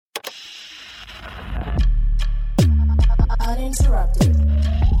Uninterrupted.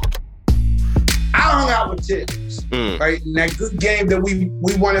 I hung out with Tibbs, right? In that good game that we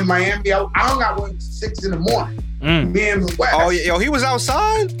won in Miami, I hung out with 6 in the morning. Me and West. Oh, yo, he was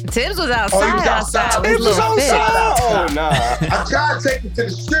outside? Tibbs was outside. He was outside. Tibbs was outside? Oh, nah. I tried to take him to the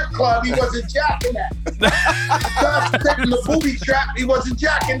strip club. He wasn't jacking that. I tried to take him to the booby trap. He wasn't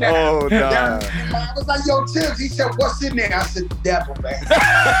jacking that. Oh, nah. I was like, yo, Tibbs. He said, what's in there? I said, the devil, man.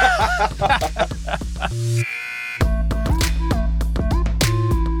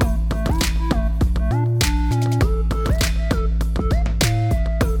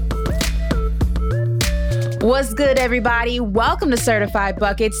 What's good, everybody? Welcome to Certified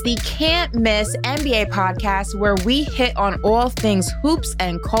Buckets, the can't miss NBA podcast where we hit on all things hoops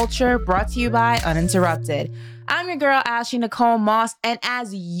and culture, brought to you by Uninterrupted. I'm your girl, Ashley Nicole Moss, and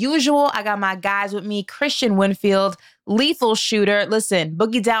as usual, I got my guys with me, Christian Winfield, lethal shooter. Listen,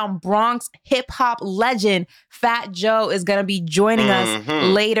 Boogie Down Bronx hip-hop legend Fat Joe is going to be joining us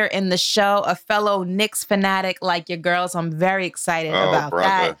later in the show, a fellow Knicks fanatic like your girl, so I'm very excited about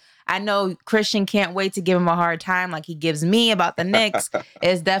that. I know Christian can't wait to give him a hard time like he gives me about the Knicks.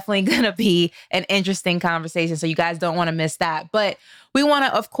 It's definitely going to be an interesting conversation, so you guys don't want to miss that. But we want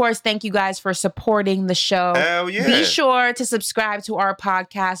to, of course, thank you guys for supporting the show. Hell yeah. Be sure to subscribe to our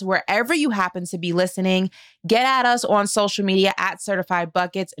podcast wherever you happen to be listening. Get at us on social media at Certified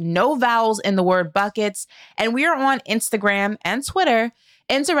Buckets. No vowels in the word buckets. And we are on Instagram and Twitter.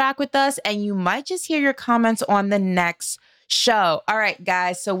 Interact with us, and you might just hear your comments on the next show. All right,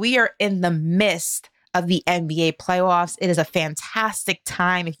 guys. So we are in the midst of the NBA playoffs. It is a fantastic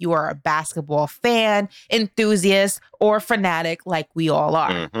time if you are a basketball fan, enthusiast, or fanatic like we all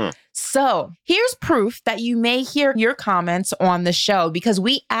are. So here's proof that you may hear your comments on the show because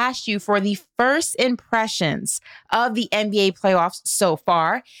we asked you for the first impressions of the NBA playoffs so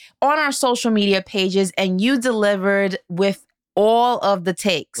far on our social media pages, and you delivered with all of the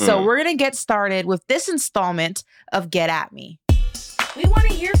takes. So we're going to get started with this installment of Get At Me. We want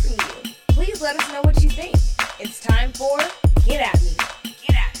to hear from you. Please let us know what you think. It's time for Get At Me.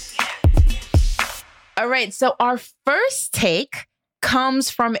 Get at me. All right. So our first take comes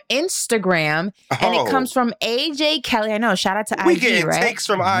from Instagram, and it comes from AJ Kelly. I know. Shout out to IG, We getting right? takes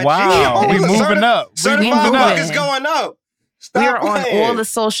from IG. Wow. We moving up. Certified Buckets going up. Stop We are on playing. all the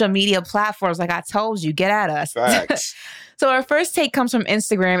social media platforms. Like I told you, get at us. Facts. So our first take comes from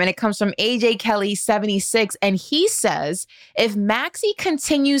Instagram, and it comes from AJ Kelly 76, and he says, if Maxey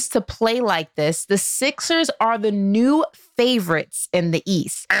continues to play like this, the Sixers are the new favorites in the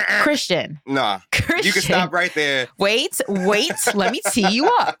East. Christian. Nah. Christian. You can stop right there. Wait, let me tee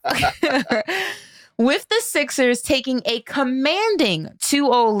you up. With the Sixers taking a commanding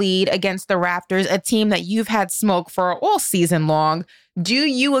 2-0 lead against the Raptors, a team that you've had smoke for all season long, do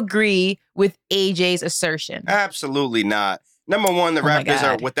you agree with AJ's assertion? Absolutely not. Number one, the Raptors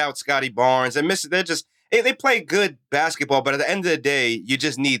are without Scotty Barnes. They play good basketball, but at the end of the day, you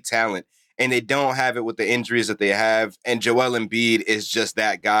just need talent. And they don't have it with the injuries that they have. And Joel Embiid is just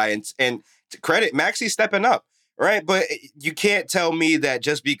that guy. And to credit, Maxey's stepping up. Right, but you can't tell me that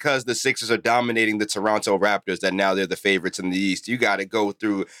just because the Sixers are dominating the Toronto Raptors that now they're the favorites in the East. You got to go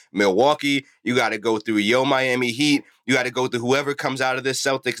through Milwaukee. You got to go through Miami Heat. You got to go through whoever comes out of this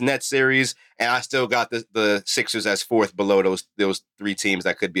Celtics-Nets series. And I still got the Sixers as fourth below those three teams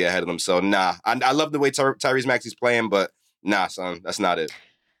that could be ahead of them. So, nah. I love the way Tyrese Maxey's playing, but nah, son, that's not it.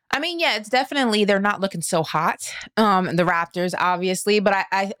 I mean, yeah, it's definitely, they're not looking so hot, the Raptors, obviously. But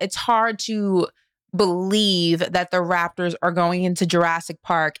it's hard to believe that the Raptors are going into Jurassic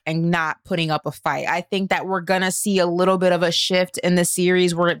Park and not putting up a fight. I think that we're going to see a little bit of a shift in the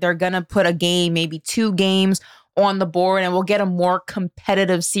series where they're going to put a game, maybe 2 games on the board, and we'll get a more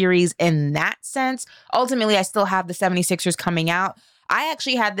competitive series in that sense. Ultimately, I still have the 76ers coming out. I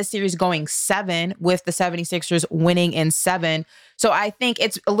actually had this series going 7 with the 76ers winning in 7. So I think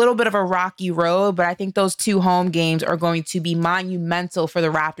it's a little bit of a rocky road, but I think those 2 home games are going to be monumental for the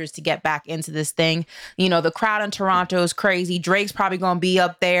Raptors to get back into this thing. You know, the crowd in Toronto is crazy. Drake's probably going to be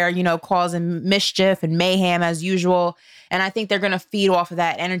up there, you know, causing mischief and mayhem as usual. And I think they're going to feed off of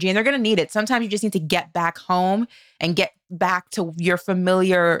that energy, and they're going to need it. Sometimes you just need to get back home and get back to your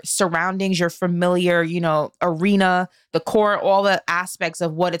familiar surroundings, your familiar, you know, arena, the court, all the aspects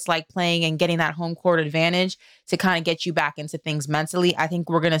of what it's like playing and getting that home court advantage to kind of get you back into things mentally. I think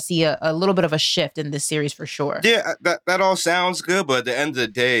we're going to see a little bit of a shift in this series for sure. Yeah, that all sounds good, but at the end of the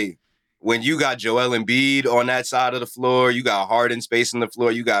day, when you got Joel Embiid on that side of the floor, you got Harden spacing the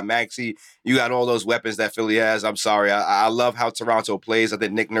floor, you got Maxey, you got all those weapons that Philly has. I'm sorry. I love how Toronto plays. I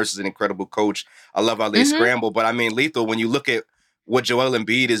think Nick Nurse is an incredible coach. I love how they scramble. But I mean, lethal, when you look at what Joel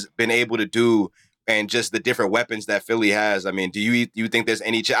Embiid has been able to do and just the different weapons that Philly has. I mean, do you think there's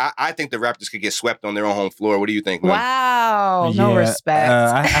any I think the Raptors could get swept on their own home floor. What do you think, man? Wow, no respect.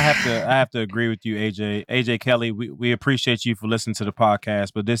 I have to agree with you, AJ Kelly. We appreciate you for listening to the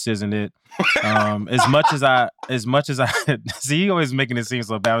podcast, but this isn't it. As much as I see, you always making it seem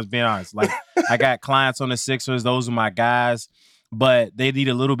so bad. I was being honest. Like, I got clients on the Sixers; those are my guys, but they need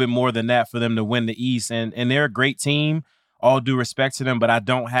a little bit more than that for them to win the East, and they're a great team. All due respect to them, but I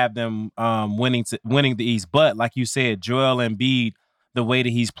don't have them winning the East. But like you said, Joel Embiid, the way that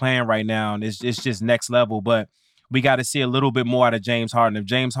he's playing right now, and it's just next level. But we got to see a little bit more out of James Harden. If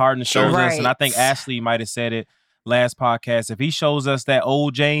James Harden shows us, and I think Ashley might have said it last podcast, if he shows us that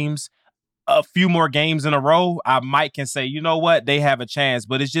old James a few more games in a row, I might can say, you know what, they have a chance.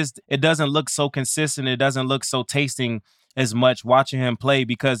 But it doesn't look so consistent. It doesn't look so tasting as much watching him play,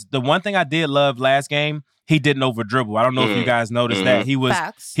 because the one thing I did love last game, he didn't over dribble. I don't know if you guys noticed that. He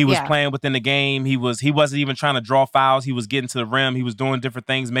was playing within the game. He wasn't even trying to draw fouls. He was getting to the rim. He was doing different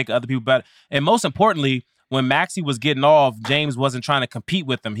things, making other people better. And most importantly, when Maxey was getting off, James wasn't trying to compete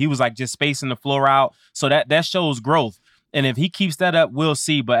with him. He was like just spacing the floor out. So that shows growth. And if he keeps that up, we'll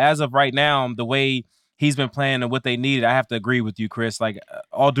see. But as of right now, the way he's been playing and what they needed, I have to agree with you, Chris. Like,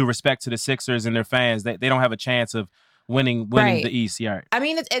 all due respect to the Sixers and their fans, they don't have a chance of winning the East. Yeah. I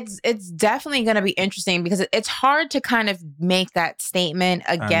mean, it's definitely going to be interesting, because it's hard to kind of make that statement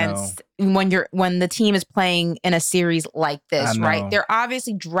against when the team is playing in a series like this, right? They're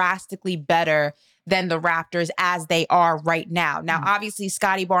obviously drastically better than the Raptors as they are right now. Now, obviously,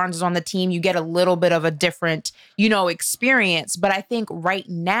 Scotty Barnes is on the team. You get a little bit of a different, experience. But I think right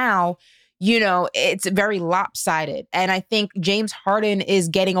now, it's very lopsided. And I think James Harden is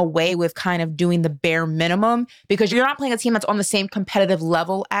getting away with kind of doing the bare minimum, because you're not playing a team that's on the same competitive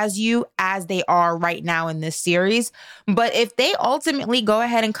level as they are right now in this series. But if they ultimately go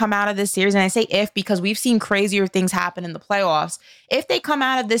ahead and come out of this series, and I say if because we've seen crazier things happen in the playoffs, if they come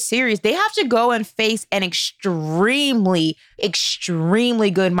out of this series, they have to go and face an extremely,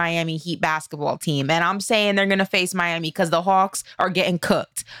 extremely good Miami Heat basketball team. And I'm saying they're going to face Miami because the Hawks are getting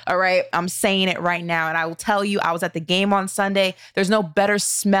cooked. All right. I'm saying it right now. And I will tell you, I was at the game on Sunday. There's no better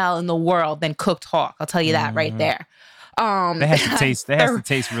smell in the world than cooked hawk. I'll tell you that right there. That has to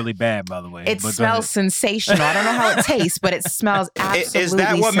taste really bad, by the way. It smells sensational. I don't know how it tastes, but it smells absolutely Is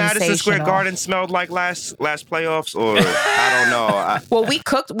that what Madison Square Garden smelled like last playoffs? Or I don't know. Well,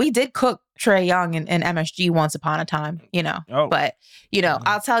 we did cook Trae Young and MSG once upon a time, But,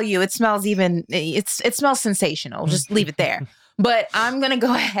 I'll tell you, it smells it smells sensational. Just leave it there. But I'm going to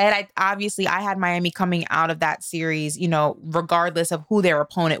go ahead. I had Miami coming out of that series, regardless of who their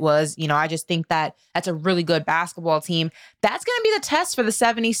opponent was. I just think that that's a really good basketball team. That's going to be the test for the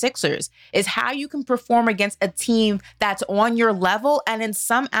 76ers, is how you can perform against a team that's on your level and in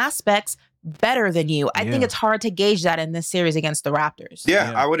some aspects better than you. I think it's hard to gauge that in this series against the Raptors.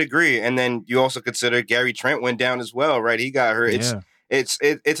 Yeah, I would agree. And then you also consider Gary Trent went down as well, right? He got hurt. Yeah. It's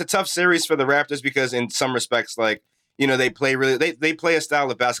a tough series for the Raptors, because in some respects, like, they play they play a style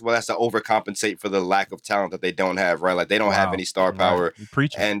of basketball that's to overcompensate for the lack of talent that they don't have, right? Like, they don't have any star power.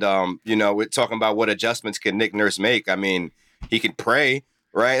 Right. And, we're talking about what adjustments can Nick Nurse make. I mean, he can pray,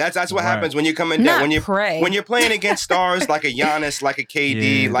 right? That's what happens when you come in down. When you're playing against stars like a Giannis, like a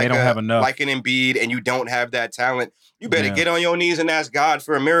KD, like an Embiid, and you don't have that talent, you better get on your knees and ask God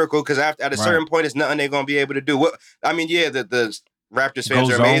for a miracle, because at a certain point, it's nothing they're going to be able to do. The Raptors fans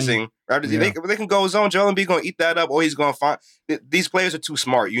are amazing. Raptors, they can go zone. Joel Embiid going to eat that up, or he's going to find. These players are too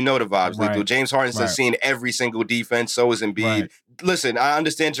smart. You know the vibes. Right. James Harden's seen every single defense. So is Embiid. Right. Listen, I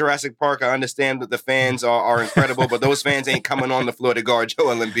understand Jurassic Park. I understand that the fans are incredible, but those fans ain't coming on the floor to guard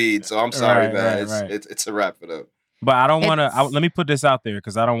Joel Embiid. So I'm sorry, man. It's a wrap for them. But I don't want to. Let me put this out there,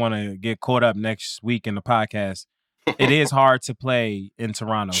 because I don't want to get caught up next week in the podcast. It is hard to play in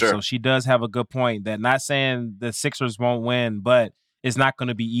Toronto. Sure. So she does have a good point, that not saying the Sixers won't win, but it's not going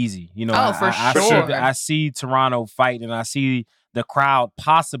to be easy. I see Toronto fight, and I see the crowd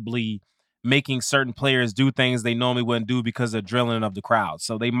possibly making certain players do things they normally wouldn't do because of drilling of the crowd.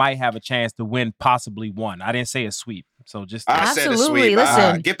 So they might have a chance to win possibly one. I didn't say a sweep. So just absolutely.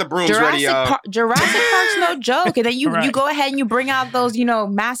 Listen, get the brooms ready, y'all. Jurassic Park's no joke. And then you go ahead and you bring out those,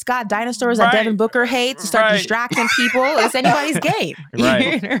 mascot dinosaurs that Devin Booker hates to start distracting people. It's anybody's game.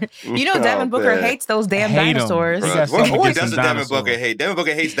 Right. Devin Booker hates those damn dinosaurs. What doesn't Devin Booker hate? Devin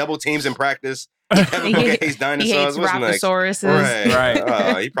Booker hates double teams in practice. Devin Booker hates dinosaurs. He hates Raptosauruses.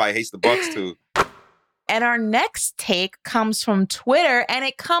 Right. He probably hates the Bucks too. And our next take comes from Twitter, and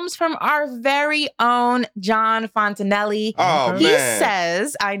it comes from our very own John Fontanelli. Oh, he man.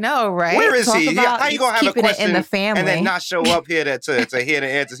 says, I know, right? Where is he? How you going to have a question in the family and then not show up here to hear the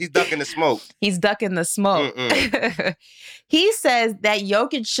answers? He's ducking the smoke. He's ducking the smoke. He says that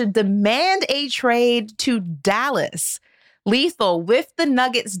Jokic should demand a trade to Dallas. Lethal with the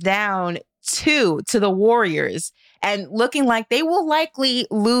Nuggets down 2 to the Warriors and looking like they will likely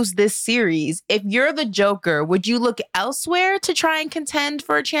lose this series. If you're the Joker, would you look elsewhere to try and contend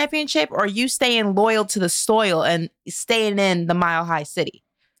for a championship, or are you staying loyal to the soil and staying in the Mile High City?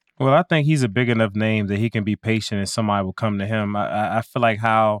 Well, I think he's a big enough name that he can be patient and somebody will come to him. I feel like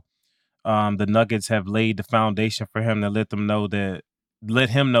how the Nuggets have laid the foundation for him to let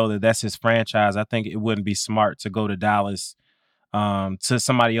him know that that's his franchise. I think it wouldn't be smart to go to Dallas to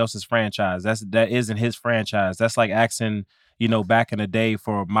somebody else's franchise. That isn't his franchise. That's like asking, back in the day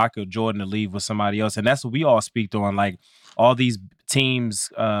for Michael Jordan to leave with somebody else. And that's what we all speak on. Like all these teams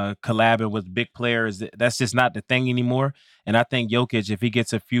collabing with big players, that's just not the thing anymore. And I think Jokic, if he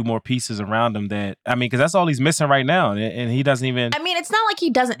gets a few more pieces around him because that's all he's missing right now. And he doesn't even... I mean, it's not like he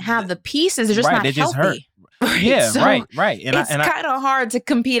doesn't have the pieces. They're just not healthy. Just hurt. Right? Yeah, so right. And it's kind of hard to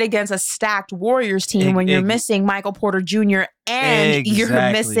compete against a stacked Warriors team when you're missing Michael Porter Jr. and you're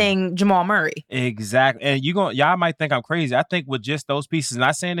missing Jamal Murray. Exactly. And y'all might think I'm crazy. I think with just those pieces,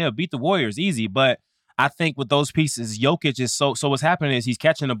 not saying they'll beat the Warriors easy, but I think with those pieces, Jokic is so what's happening is he's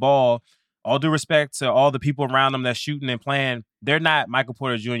catching the ball. All due respect to all the people around him that's shooting and playing, they're not Michael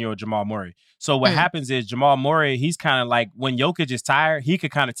Porter Jr. or Jamal Murray. So what happens is Jamal Murray, he's kind of like when Jokic is tired, he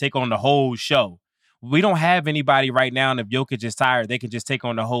could kind of take on the whole show. We don't have anybody right now, and if Jokic is tired, they can just take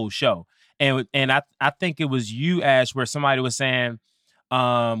on the whole show. And I think it was you, Ash, where somebody was saying,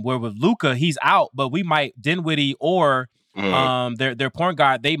 where with Luka, he's out, but we might Dinwiddie or their point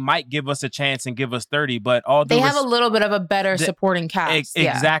guard, they might give us a chance and give us 30, but they have a little bit of a better supporting cast.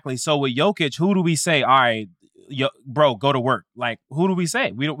 Exactly. So with Jokic, who do we say? All right, bro, go to work. Like, who do we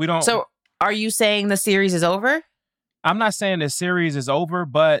say? We don't. So are you saying the series is over? I'm not saying the series is over,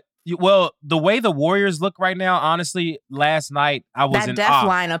 but the way the Warriors look right now, honestly, last night I was in awe.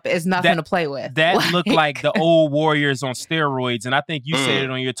 Lineup is nothing to play with. That looked like the old Warriors on steroids, and I think you said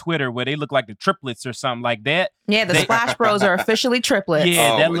it on your Twitter where they look like the triplets or something like that. Yeah, the Splash Bros are officially triplets.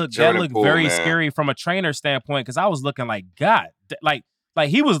 Yeah, that looked very scary from a trainer standpoint because I was looking like God, like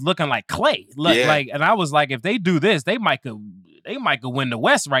he was looking like Clay. And I was like, if they do this, they might go win the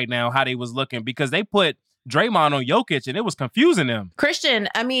West right now. How they was looking because they put Draymond on Jokic, and it was confusing them. Christian,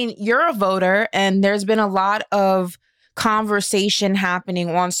 I mean, you're a voter, and there's been a lot of conversation happening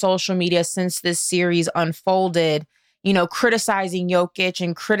on social media since this series unfolded, criticizing Jokic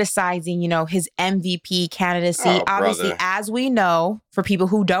and criticizing, his MVP candidacy. Obviously, as we know, for people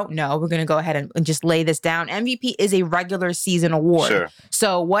who don't know, we're going to go ahead and just lay this down. MVP is a regular season award. Sure.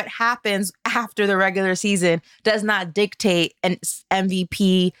 So what happens after the regular season does not dictate an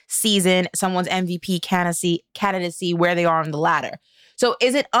MVP season, someone's MVP candidacy, where they are on the ladder. So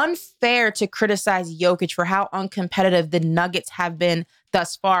is it unfair to criticize Jokic for how uncompetitive the Nuggets have been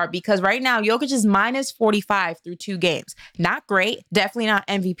thus far? Because right now, Jokic is minus 45 through 2 games. Not great, definitely not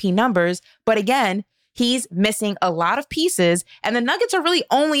MVP numbers. But again, he's missing a lot of pieces. And the Nuggets are really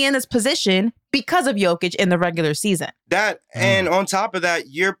only in this position because of Jokic in the regular season. And on top of that,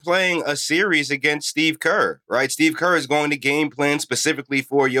 you're playing a series against Steve Kerr, right? Steve Kerr is going to game plan specifically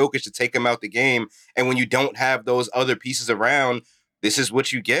for Jokic to take him out the game. And when you don't have those other pieces around, this is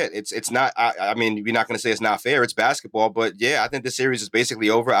what you get. It's not. I mean, you're not going to say it's not fair. It's basketball, but yeah, I think this series is basically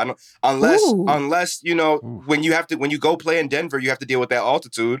over. Unless when you go play in Denver, you have to deal with that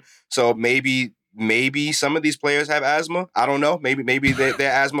altitude. So maybe some of these players have asthma. I don't know. Maybe their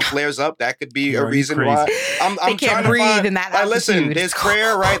asthma flares up. That could be a reason why. I'm trying to breathe in that altitude. Listen, there's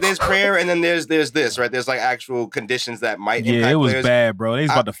prayer, right? There's prayer, and then there's this, right? There's like actual conditions that might impact it was players. Bad, bro. They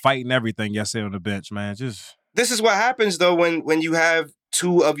was about to fight and everything yesterday on the bench, man. This is what happens, though, when you have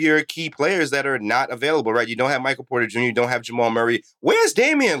 2 of your key players that are not available, right? You don't have Michael Porter Jr., you don't have Jamal Murray. Where's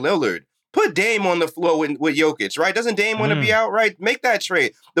Damian Lillard? Put Dame on the floor with Jokic, right? Doesn't Dame want to be out, right? Make that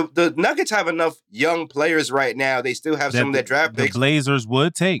trade. The Nuggets have enough young players right now. They still have some of their draft picks. The Blazers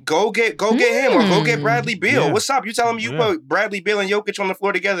would take. Go get him or go get Bradley Beal. Yeah. What's up? You telling me you put Bradley Beal and Jokic on the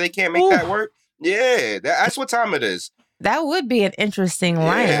floor together, they can't make that work? Yeah, that's what time it is. That would be an interesting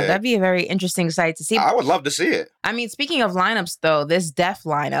lineup. Yeah. That'd be a very interesting sight to see. I would love to see it. I mean, speaking of lineups, though, this death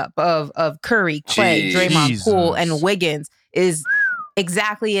lineup of Curry, Clay, Draymond, Poole, and Wiggins is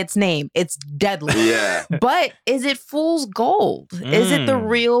exactly its name. It's deadly. Yeah. But is it fool's gold? Is it the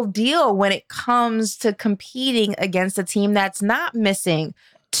real deal when it comes to competing against a team that's not missing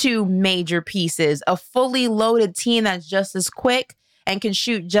two major pieces, a fully loaded team that's just as quick and can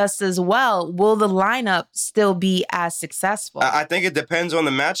shoot just as well, will the lineup still be as successful? I think it depends on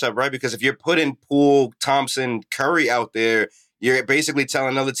the matchup, right? Because if you're putting Poole, Thompson, Curry out there, you're basically telling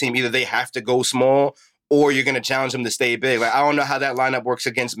another team either they have to go small or you're going to challenge them to stay big. Like, I don't know how that lineup works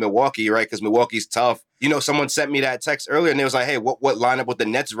against Milwaukee, right? Because Milwaukee's tough. You know, someone sent me that text earlier and they was like, hey, what lineup would the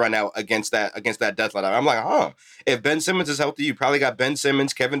Nets run out against that death lineup? I'm like, if Ben Simmons is healthy, you probably got Ben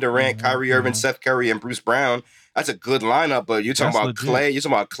Simmons, Kevin Durant, Kyrie Irving, Seth Curry, and Bruce Brown. That's a good lineup, but you're talking about Clay, you're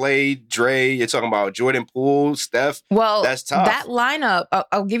talking about Clay, Dre, you're talking about Jordan Poole, Steph. Well, that's tough. That lineup,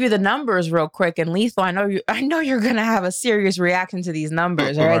 I'll give you the numbers real quick. And Lethal, I know you're gonna have a serious reaction to these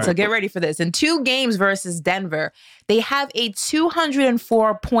numbers. All right, so get ready for this. In 2 games versus Denver, they have a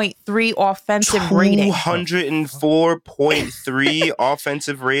 204.3 offensive rating. 204.3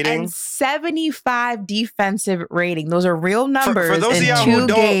 offensive rating. And 75 defensive rating. Those are real numbers. For those in of y'all 2 who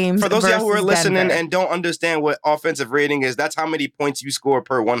don't, games for those of y'all who are listening Denver. and don't understand what offensive rating is, that's how many points you score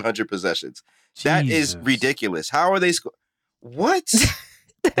per 100 possessions. Jesus. That is ridiculous. How are they What?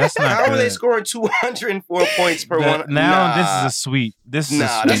 That's not How good. are they scoring 204 points per one? Now this is a sweep. That's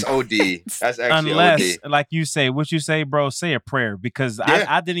OD. That's actually Unless, OD. like you say, what you say, bro, say a prayer. Because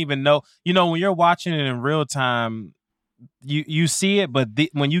I didn't even know. You know, when you're watching it in real time, you see it, but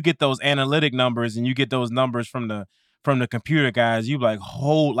when you get those analytic numbers and you get those numbers from the computer guys, you like,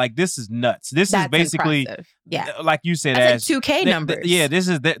 this is nuts. That's basically, like you said, that's like 2K numbers.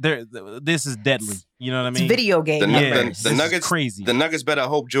 This is deadly. You know what I mean? It's video game numbers. The Nuggets, crazy. The Nuggets better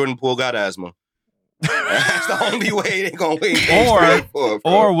hope Jordan Poole got asthma. That's the only way they're gonna win.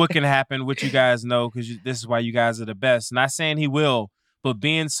 Or what can happen, which you guys know, because this is why you guys are the best. Not saying he will, but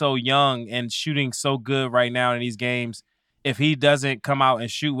being so young and shooting so good right now in these games. If he doesn't come out and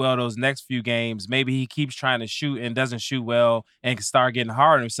shoot well those next few games, maybe he keeps trying to shoot and doesn't shoot well and can start getting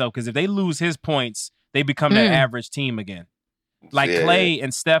hard on himself. Because if they lose his points, they become that average team again. Like Clay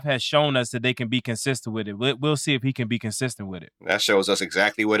and Steph has shown us that they can be consistent with it. We'll see if he can be consistent with it. That shows us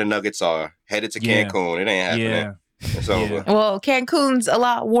exactly where the Nuggets are. Headed to Cancun. It ain't happening. Yeah. It's over. Well, Cancun's a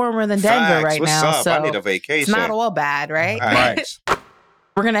lot warmer than Denver right What's now. up? So I need a vacation. It's not all bad, right? Right.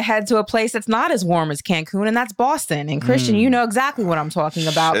 We're going to head to a place that's not as warm as Cancun, and that's Boston. And Christian, you know exactly what I'm talking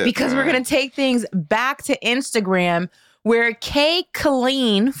about because we're going to take things back to Instagram where K.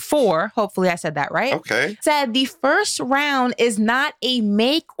 Colleen 4, hopefully I said that right, said the first round is not a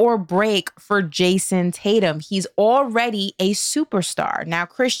make or break for Jayson Tatum. He's already a superstar. Now,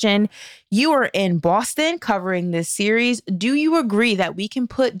 Christian, you are in Boston covering this series. Do you agree that we can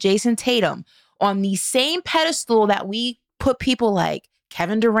put Jayson Tatum on the same pedestal that we put people like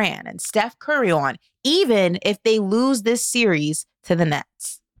Kevin Durant and Steph Curry on, even if they lose this series to the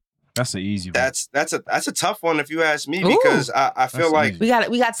Nets? That's an easy one. That's a tough one if you ask me, because I feel like we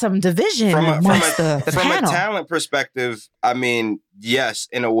got some division from a panel. talent perspective. I mean, yes,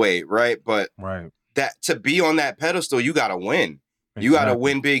 in a way, right? But that to be on that pedestal, you got to win. Exactly. You got to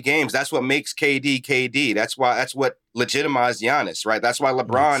win big games. That's what makes KD. That's what legitimized Giannis, right? That's why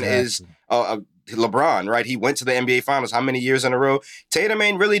LeBron is LeBron, right? He went to the NBA Finals how many years in a row? Tatum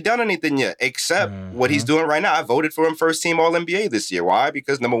ain't really done anything yet, except what he's doing right now. I voted for him first team All-NBA this year. Why?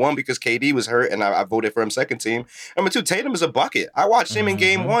 Because number one, because KD was hurt, and I voted for him second team. Number two, Tatum is a bucket. I watched him in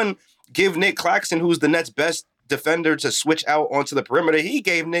game one give Nick Claxton, who's the Nets' best defender, to switch out onto the perimeter. He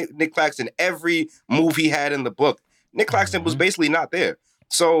gave Nick Claxton every move he had in the book. Nick Claxton was basically not there.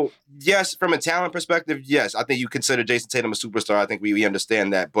 So, yes, from a talent perspective, yes, I think you consider Jayson Tatum a superstar. I think we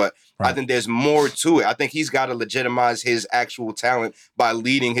understand that. But I think there's more to it. I think he's got to legitimize his actual talent by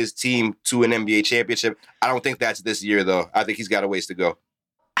leading his team to an NBA championship. I don't think that's this year, though. I think he's got a ways to go.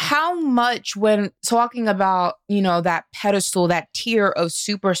 How much, when talking about, that pedestal, that tier of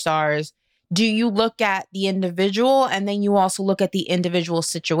superstars, do you look at the individual and then you also look at the individual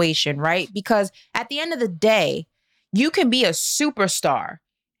situation, right? Because at the end of the day, you can be a superstar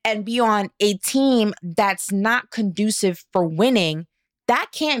and be on a team that's not conducive for winning. That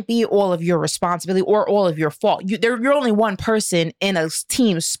can't be all of your responsibility or all of your fault. You're only one person in a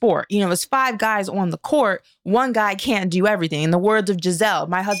team sport. There's 5 guys on the court. One guy can't do everything. In the words of Giselle,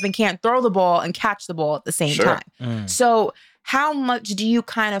 my husband can't throw the ball and catch the ball at the same time. So how much do you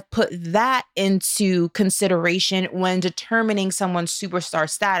kind of put that into consideration when determining someone's superstar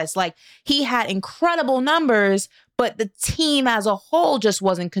status? Like, he had incredible numbers, but the team as a whole just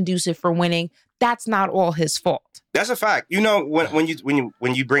wasn't conducive for winning. That's not all his fault. That's a fact.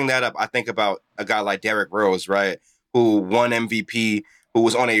 When you bring that up, I think about a guy like Derrick Rose, right, who won MVP, who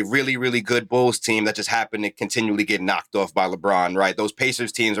was on a really, really good Bulls team that just happened to continually get knocked off by LeBron, right? Those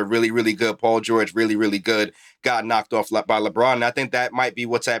Pacers teams are really, really good. Paul George, really, really good, got knocked off by LeBron. And I think that might be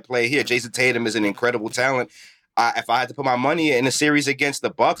what's at play here. Jason Tatum is an incredible talent. If I had to put my money in a series against the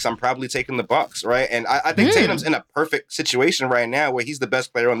Bucks, I'm probably taking the Bucks, right? And I think Tatum's in a perfect situation right now where he's the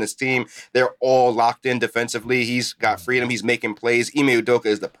best player on this team. They're all locked in defensively. He's got freedom. He's making plays. Ime Udoka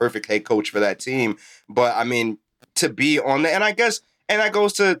is the perfect head coach for that team. But, I mean, to be on there, and I guess... And that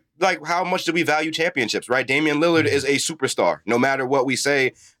goes to, like, how much do we value championships, right? Damian Lillard is a superstar, no matter what we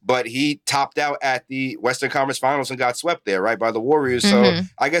say, but he topped out at the Western Conference Finals and got swept there, right, by the Warriors. So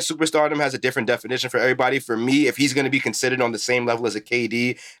I guess superstardom has a different definition for everybody. For me, if he's going to be considered on the same level as a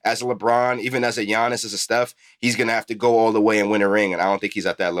KD, as a LeBron, even as a Giannis, as a Steph, he's going to have to go all the way and win a ring, and I don't think he's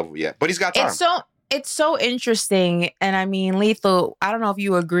at that level yet. But he's got time. It's so interesting. And I mean, Lethal, I don't know if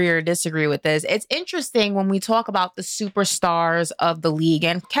you agree or disagree with this. It's interesting when we talk about the superstars of the league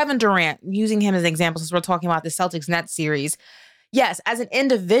and Kevin Durant, using him as an example, since we're talking about the Celtics-Nets series. Yes, as an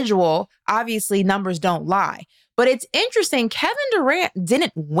individual, obviously numbers don't lie. But it's interesting, Kevin Durant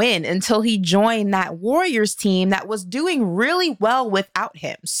didn't win until he joined that Warriors team that was doing really well without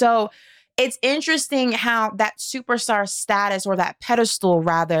him. So it's interesting how that superstar status, or that pedestal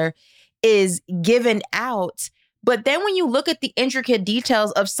rather, is given out. But then when you look at the intricate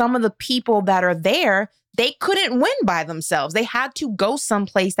details of some of the people that are there, they couldn't win by themselves. They had to go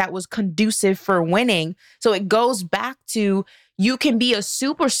someplace that was conducive for winning. So it goes back to, you can be a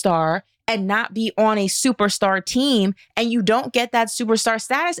superstar and not be on a superstar team, and you don't get that superstar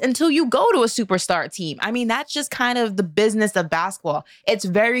status until you go to a superstar team. I mean, that's just kind of the business of basketball. It's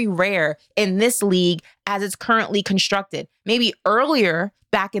very rare in this league as it's currently constructed. Maybe earlier,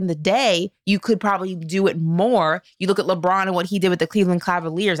 back in the day, you could probably do it more. You look at LeBron and what he did with the Cleveland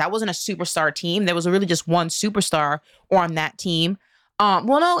Cavaliers. That wasn't a superstar team. There was really just one superstar on that team.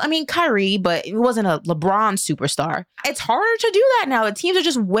 Kyrie, but it wasn't a LeBron superstar. It's harder to do that now. The teams are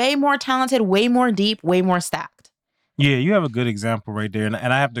just way more talented, way more deep, way more stacked. Yeah, you have a good example right there. And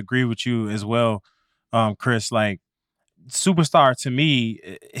I have to agree with you as well, Chris. Like, superstar, to me,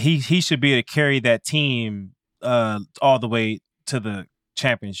 he should be able to carry that team all the way to the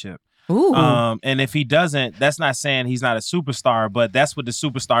championship. Ooh. And if he doesn't, that's not saying he's not a superstar, but that's what the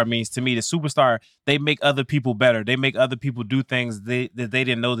superstar means to me. The superstar, they make other people better. They make other people do things that they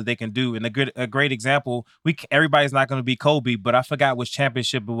didn't know that they can do. And a great example, everybody's not going to be Kobe, but I forgot which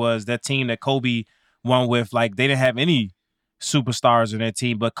championship it was, that team that Kobe won with. Like, they didn't have any superstars in their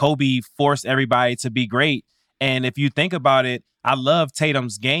team, but Kobe forced everybody to be great. And if you think about it, I love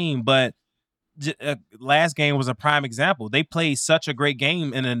Tatum's game, but last game was a prime example. They played such a great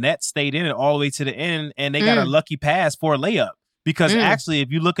game, and the Nets stayed in it all the way to the end, and they got a lucky pass for a layup. Because actually,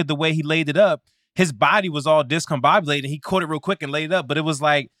 if you look at the way he laid it up, his body was all discombobulated, and he caught it real quick and laid it up. But it was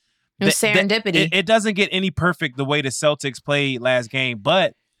like, it was serendipity. It doesn't get any perfect the way the Celtics played last game,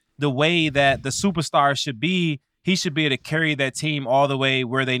 but the way that the superstar should be, he should be able to carry that team all the way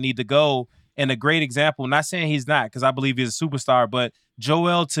where they need to go. And a great example, not saying he's not, because I believe he's a superstar, but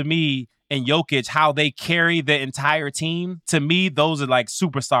Joel, to me, and Jokic, how they carry the entire team, to me, those are like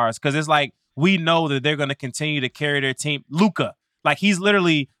superstars. Because it's like, we know that they're going to continue to carry their team. Luka, like, he's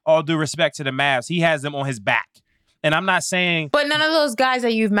literally, all due respect to the Mavs, he has them on his back. And I'm not saying, but none of those guys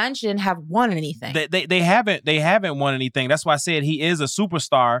that you've mentioned have won anything. They haven't won anything. That's why I said he is a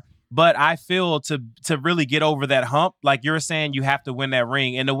superstar. But I feel to really get over that hump, like you're saying, you have to win that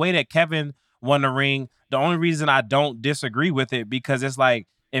ring. And the way that Kevin won the ring, the only reason I don't disagree with it, because it's like,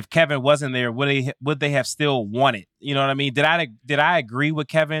 if Kevin wasn't there, would they have still won it? You know what I mean? Did I agree with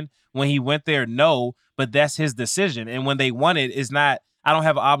Kevin when he went there? No, but that's his decision. And when they won it, it's not, I don't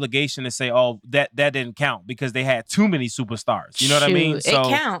have an obligation to say, oh, that didn't count, because they had too many superstars. You know what I mean? So, it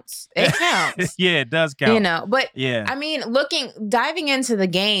counts. It counts. Yeah, it does count. You know, but yeah. I mean, diving into the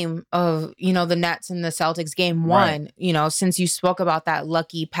game of, the Nets and the Celtics game one, right. Since you spoke about that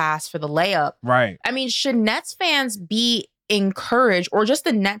lucky pass for the layup. Right. I mean, should Nets fans be encouraged, or just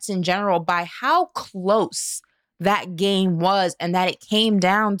the Nets in general, by how close that game was, and that it came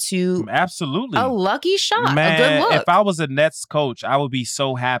down to absolutely a lucky shot, man, a good look? If I was a Nets coach, I would be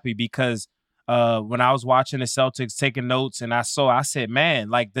so happy, because when I was watching the Celtics, taking notes, and I said, man,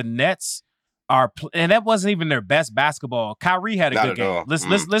 like, the Nets are, and that wasn't even their best basketball. Kyrie had a good game. Let's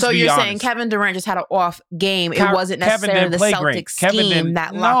so be you're honest. saying Kevin Durant just had an off game. It wasn't necessarily the Celtics scheme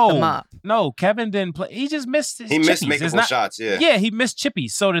that locked them up. No, Kevin didn't play. He just missed his chippies. Missed makeable shots, yeah. Yeah, he missed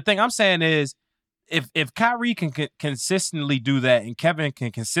chippies. So the thing I'm saying is, if Kyrie can consistently do that, and Kevin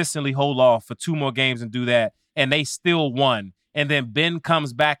can consistently hold off for 2 more games and do that, and they still won, and then Ben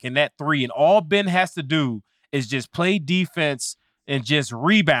comes back in that 3, and all Ben has to do is just play defense, and just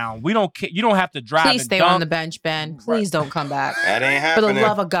rebound. We don't. You don't have to drive. Please and stay dunk. on the bench, Ben. Please don't come back. That ain't happening. For the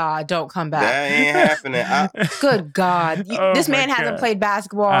love of God, don't come back. That ain't happening. Good God. This man hasn't played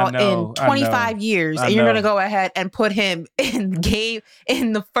basketball in 25 years. And you're going to go ahead and put him in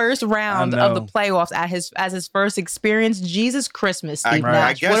the first round of the playoffs as his first experience. Jesus Christmas, Steve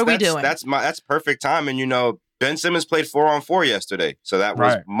Nash. What are we doing? That's perfect time. And, Ben Simmons played 4-on-4 yesterday. So that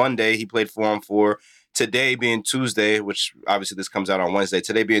was Monday. He played 4-on-4. Today being Tuesday, which obviously this comes out on Wednesday.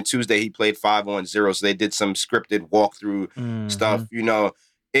 Today being Tuesday, he played 5-on-0. So they did some scripted walkthrough stuff.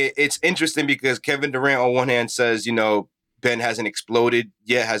 It's interesting because Kevin Durant on one hand says, Ben hasn't exploded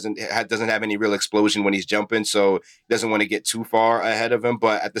yet, doesn't have any real explosion when he's jumping, so he doesn't want to get too far ahead of him.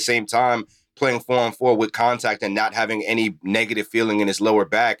 But at the same time, playing 4-on-4 with contact and not having any negative feeling in his lower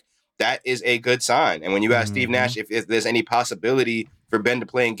back, that is a good sign. And when you ask Steve Nash if there's any possibility for Ben to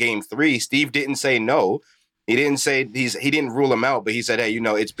play in Game 3, Steve didn't say no. He didn't say he didn't rule him out, but he said, hey,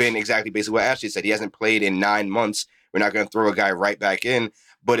 it's been exactly basically what Ashley said. He hasn't played in 9 months. We're not going to throw a guy right back in.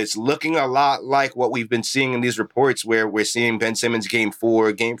 But it's looking a lot like what we've been seeing in these reports where we're seeing Ben Simmons Game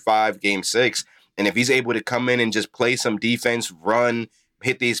 4, Game 5, Game 6. And if he's able to come in and just play some defense, run,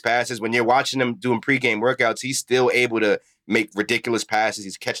 hit these passes, when you're watching him doing pregame workouts, he's still able to make ridiculous passes.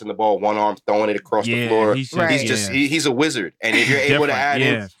 He's catching the ball one arm, throwing it across the floor. He's a wizard. And if you're able to add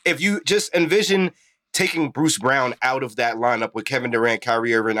in, if you just envision taking Bruce Brown out of that lineup with Kevin Durant,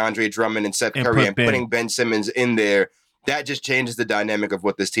 Kyrie Irving, Andre Drummond, and Seth Curry and putting Ben Simmons in there, that just changes the dynamic of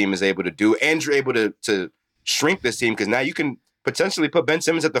what this team is able to do. And you're able to shrink this team because now you can potentially put Ben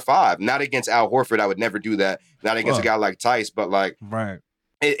Simmons at the 5. Not against Al Horford. I would never do that. Not against a guy like Tice, but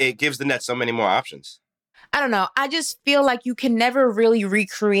it gives the Nets so many more options. I don't know. I just feel like you can never really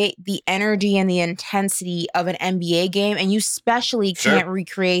recreate the energy and the intensity of an NBA game. And you especially can't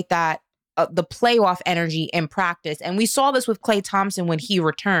recreate that the playoff energy in practice. And we saw this with Klay Thompson when he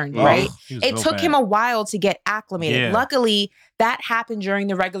returned, right? It took him a while to get acclimated. Yeah. Luckily, that happened during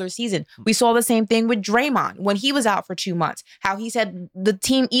the regular season. We saw the same thing with Draymond when he was out for 2 months, how he said the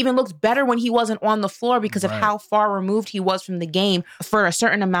team even looked better when he wasn't on the floor because of how far removed he was from the game for a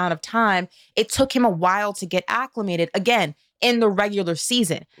certain amount of time. It took him a while to get acclimated, again, in the regular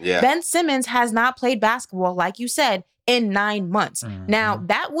season. Yeah. Ben Simmons has not played basketball, like you said, in 9 months. Now,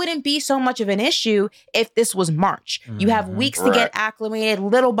 that wouldn't be so much of an issue if this was March. You have weeks to get acclimated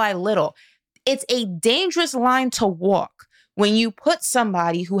little by little. It's a dangerous line to walk when you put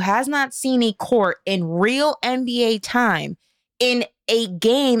somebody who has not seen a court in real NBA time in a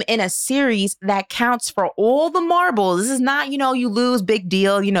game, in a series that counts for all the marbles. This is not, you lose, big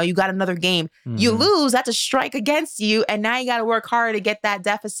deal. You got another game. You lose, that's a strike against you. And now you got to work hard to get that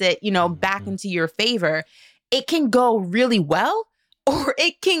deficit, back into your favor. It can go really well or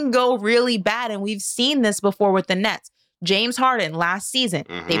it can go really bad. And we've seen this before with the Nets. James Harden last season,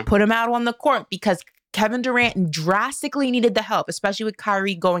 they put him out on the court because Kevin Durant drastically needed the help, especially with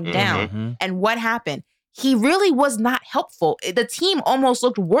Kyrie going down. And what happened? He really was not helpful. The team almost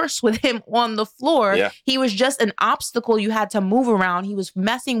looked worse with him on the floor. Yeah. He was just an obstacle you had to move around. He was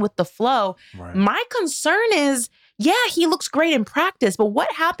messing with the flow. Right. My concern is, he looks great in practice, but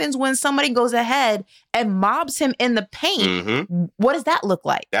what happens when somebody goes ahead and mobs him in the paint? What does that look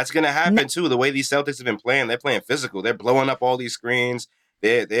like? That's going to happen too. The way these Celtics have been playing, they're playing physical. They're blowing up all these screens.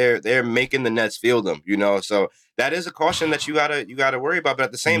 They're making the Nets feel them, So that is a caution that you gotta worry about. But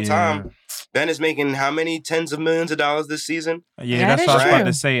at the same time, Ben is making how many tens of millions of dollars this season? Yeah, that's what I was about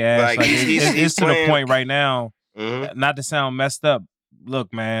to say, Ash. He's to the point right now. Not to sound messed up.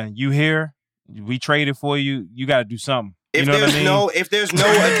 Look, man, you here? We traded for you. You got to do something. If there's no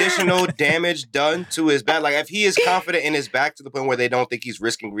additional damage done to his back, like if he is confident in his back to the point where they don't think he's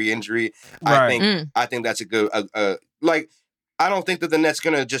risking re-injury, I think that's a good I don't think that the Nets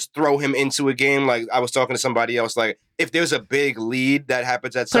going to just throw him into a game. Like I was talking to somebody else, like if there's a big lead that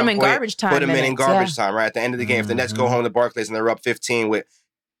happens at some point, put him in garbage time, right? At the end of the game, if the Nets go home to Barclays and they're up 15 with,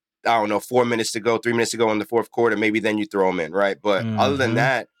 4 minutes to go, 3 minutes to go in the fourth quarter, maybe then you throw him in, right? But other than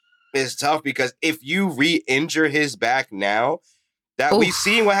that, it's tough because if you re-injure his back now, we've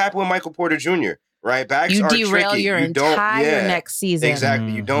seen what happened with Michael Porter Jr., right? Backs are tricky. You derail your entire next season.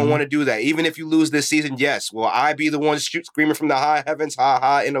 Exactly. You don't want to do that. Even if you lose this season, yes, will I be the one screaming from the high heavens, ha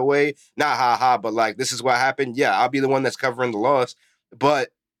ha, in a way? Not ha ha, but like, this is what happened. Yeah, I'll be the one that's covering the loss.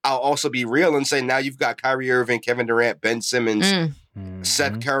 But I'll also be real and say now you've got Kyrie Irving, Kevin Durant, Ben Simmons,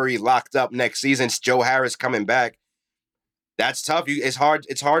 Seth Curry locked up next season. Joe Harris coming back. That's tough. It's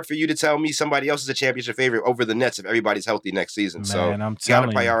hard for you to tell me somebody else is a championship favorite over the Nets if everybody's healthy next season. Man, so you got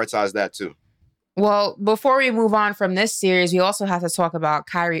to prioritize that too. Well, before we move on from this series, we also have to talk about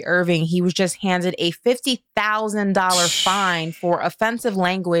Kyrie Irving. He was just handed a $50,000 fine for offensive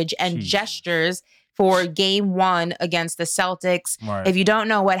language and gestures for game 1 against the Celtics. Right. If you don't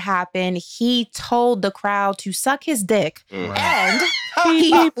know what happened, he told the crowd to suck his dick. And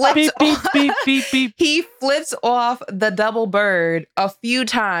he flips off the double bird a few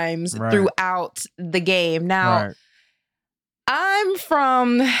times throughout the game. Now, I'm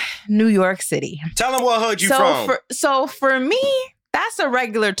from New York City. Tell them what hood you from. So for me, that's a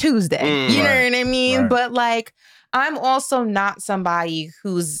regular Tuesday. You know what I mean? But like, I'm also not somebody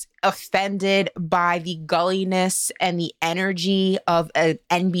who's offended by the gulliness and the energy of an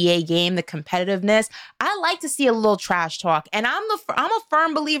NBA game, the competitiveness. I like to see a little trash talk. And I'm a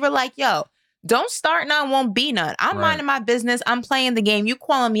firm believer like, yo, don't start none, won't be none. I'm minding my business. I'm playing the game. You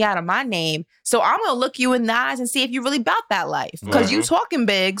calling me out of my name. So I'm going to look you in the eyes and see if you really about that life. Because you talking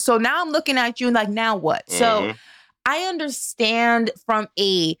big. So now I'm looking at you and like, now what? So I understand from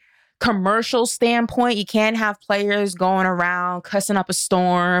a commercial standpoint, you can't have players going around cussing up a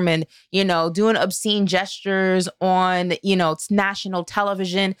storm and, you know, doing obscene gestures on, you know, it's national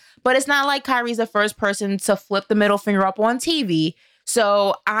television. But it's not like Kyrie's the first person to flip the middle finger up on TV.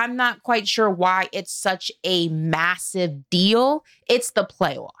 So I'm not quite sure why it's such a massive deal. It's the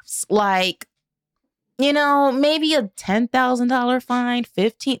playoffs. Like, you know, maybe a $10,000 fine,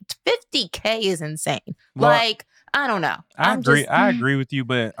 $50K is insane. Well, like, I don't know. I agree with you,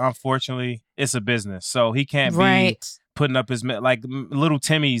 but unfortunately, it's a business. So he can't be putting up his, like, little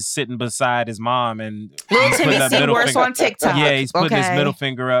Timmy's sitting beside his mom and little Timmy's seen worse on TikTok. Yeah, he's putting his middle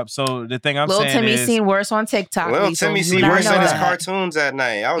finger up. So the thing I'm saying is, little Timmy's seen worse on TikTok. Little Timmy's seen worse on his cartoons at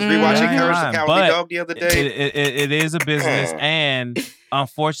night. I was rewatching Courage the Cowardly Dog the other day. It is a business, and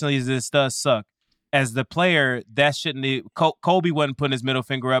unfortunately, this does suck. As the player, that shouldn't. Kobe wasn't putting his middle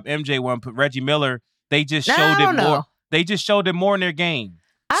finger up. MJ wasn't. Reggie Miller. They just showed it more. They just showed it more in their game.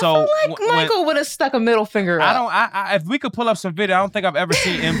 I feel like Michael would have stuck a middle finger up. If we could pull up some video, I don't think I've ever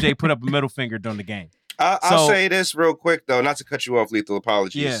seen MJ put up a middle finger during the game. I'll say this real quick though, not to cut you off, Lethal.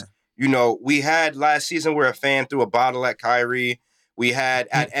 Apologies. Yeah. You know, we had last season where a fan threw a bottle at Kyrie. We had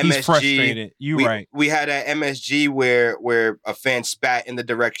at MSG. He's frustrated. Right. We had at MSG where a fan spat in the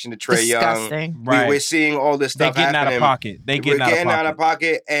direction of Trae Young. We're seeing all this stuff happening. Out of pocket. We're getting out of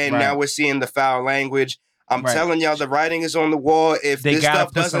pocket, and now we're seeing the foul language. I'm telling y'all, the writing is on the wall. If this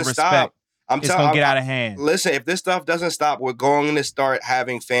stuff doesn't stop, it's gonna get out of hand. Listen, if this stuff doesn't stop, we're going to start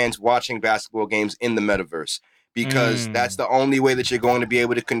having fans watching basketball games in the metaverse. Because that's the only way that you're going to be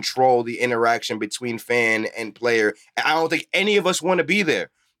able to control the interaction between fan and player. And I don't think any of us want to be there.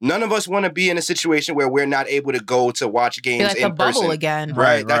 None of us want to be in a situation where we're not able to go to watch games like in person. Bubble again.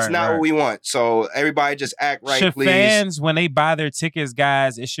 Right. That's not what we want. So everybody just act right, please. Fans, when they buy their tickets,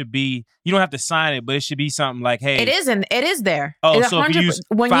 guys, it should be, you don't have to sign it, but it should be something like, hey. It is there. Oh, so if you use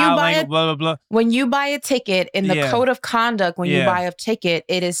foul language, blah, blah, blah. When you buy a ticket, in the code of conduct, when you buy a ticket,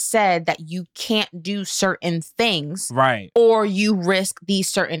 it is said that you can't do certain things. Right. Or you risk these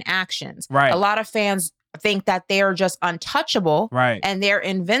certain actions. Right. A lot of fans think that they are just untouchable and they're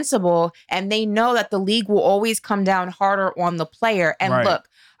invincible, and they know that the league will always come down harder on the player. And look,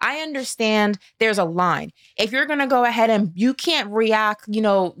 I understand there's a line. If you're going to go ahead and you can't react, you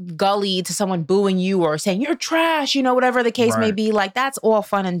know, gully to someone booing you or saying you're trash, you know, whatever the case may be, like that's all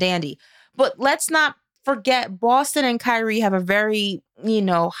fun and dandy. But let's not forget Boston and Kyrie have a very, you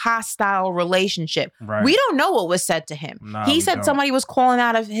know, hostile relationship. Right. We don't know what was said to him. No, he said somebody was calling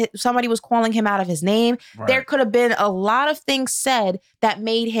him out of his name. Right. There could have been a lot of things said that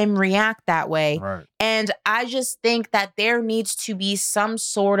made him react that way. Right. And I just think that there needs to be some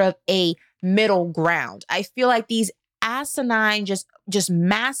sort of a middle ground. I feel like these asinine, just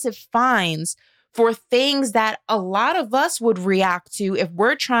massive fines for things that a lot of us would react to if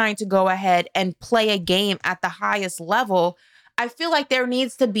we're trying to go ahead and play a game at the highest level. I feel like there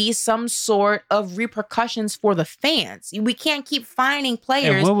needs to be some sort of repercussions for the fans. We can't keep fining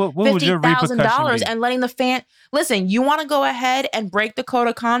players $50,000 and letting the fan... Listen, you want to go ahead and break the code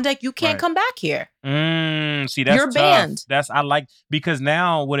of conduct, you can't come back here. See, that's You're tough. banned. Because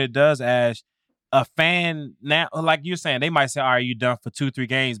now what it does, Ash, a fan now, like you're saying, they might say, all right, you done for 2-3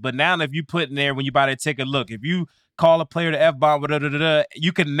 games. But now if you put in there when you buy that ticket, look, if you call a player the F-bomb,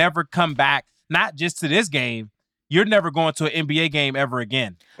 you can never come back, not just to this game. You're never going to an NBA game ever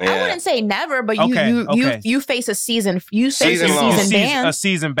again. Yeah. I wouldn't say never, but you face a season. You face a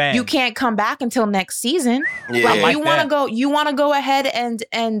season ban. You can't come back until next season. Yeah. Like, you want to go ahead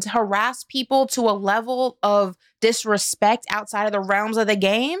and harass people to a level of disrespect outside of the realms of the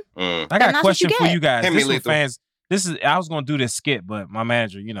game. I got a question for you guys. I was going to do this skit, but my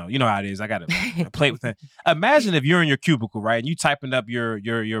manager, you know how it is. I got to play with it. Imagine if you're in your cubicle, right, and you typing up your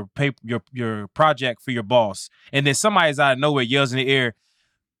paper, your project for your boss, and then somebody's out of nowhere yells in the ear,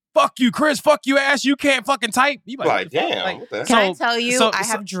 "Fuck you, Chris! Fuck you, ass! You can't fucking type." You like damn. Can I tell you? I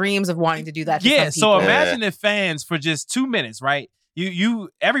have dreams of wanting to do that. To some people. So imagine if fans for just 2 minutes, right?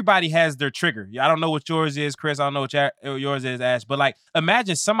 Everybody has their trigger. I don't know what yours is, Chris. I don't know what yours is, Ash. But like,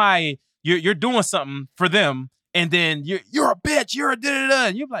 imagine somebody you're doing something for them. And then you're a bitch, you're a da-da-da.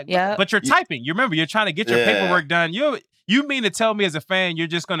 And you're like, but you're typing. You remember, you're trying to get your paperwork done. You mean to tell me as a fan, you're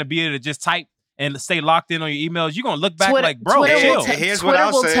just going to be able to just type and stay locked in on your emails? You're going to look back like, bro, chill. Here's what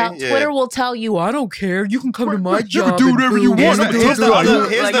I'll say. Twitter will tell you, I don't care. You can come to my job. You can do whatever you want.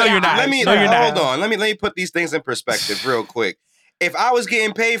 You're not. Hold on. Let me put these things in perspective real quick. If I was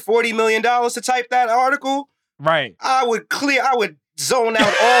getting paid $40 million to type that article, right, I would zone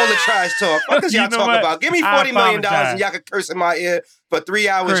out all the trash talk. What does y'all talk about? Give me $40 million and y'all can curse in my ear for 3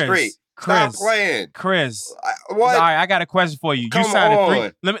 hours straight. Stop playing. Chris. What? All right, I got a question for you. Come you signed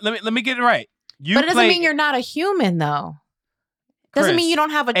on. Let me get it right. But it doesn't mean you're not a human, though. Doesn't mean you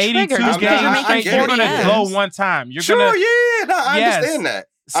don't have a trigger just because you're making 40 You're going to blow one time. I understand that.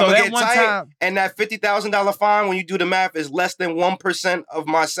 So I'm that get one tight, time, and that $50,000 fine, when you do the math, is less than 1% of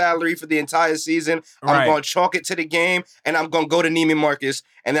my salary for the entire season. I'm going to chalk it to the game, and I'm going to go to Neiman Marcus,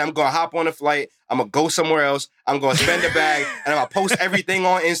 and then I'm going to hop on a flight. I'm going to go somewhere else. I'm going to spend a bag, and I'm going to post everything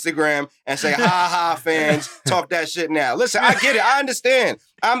on Instagram and say, ha, fans, talk that shit now. Listen, I get it. I understand.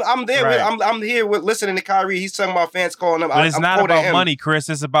 I'm there. I'm here with listening to Kyrie. He's talking about fans calling him. But it's not about money, Chris.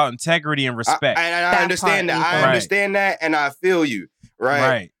 It's about integrity and respect. I understand that. I understand that, and I feel you.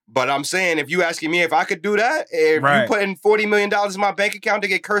 Right. But I'm saying, if you asking me if I could do that, if you put in $40 million in my bank account to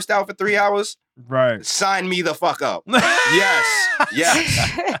get cursed out for 3 hours, sign me the fuck up.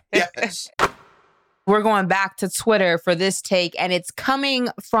 Yes. We're going back to Twitter for this take, and it's coming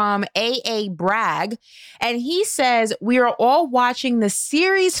from A.A. Bragg. And he says, we are all watching the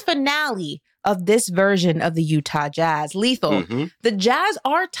series finale of this version of the Utah Jazz. Lethal. Mm-hmm. The Jazz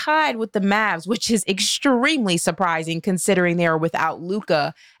are tied with the Mavs, which is extremely surprising considering they are without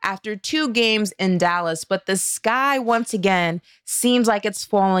Luka after 2 games in Dallas. But the sky, once again, seems like it's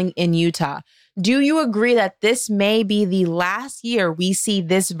falling in Utah. Do you agree that this may be the last year we see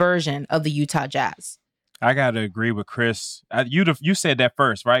this version of the Utah Jazz? I got to agree with Chris. You said that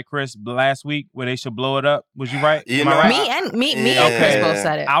first, right, Chris? Last week where they should blow it up. Was you right? Am I right? Me and Chris both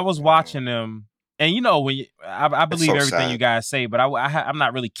said it. I was watching them, and I believe everything you guys say, but I'm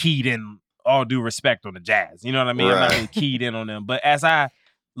not really keyed in, all due respect, on the Jazz. You know what I mean? Right. I'm not really keyed in on them. But as I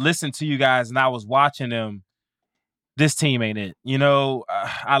listened to you guys and I was watching them, this team ain't it.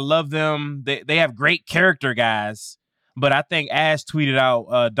 I love them. They have great character guys, but I think Ash tweeted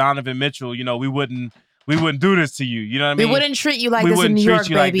out Donovan Mitchell, we wouldn't do this to you. You know what I mean? We wouldn't treat you like this in New York,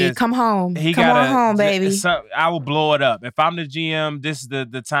 baby. Like come home. Come on home, baby. I will blow it up. If I'm the GM, this is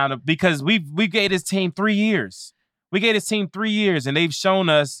the time because we gave this team 3 years. We gave this team 3 years, and they've shown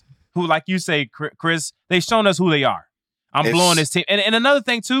us who, like you say, Chris, they've shown us who they are. I'm blowing this team. And another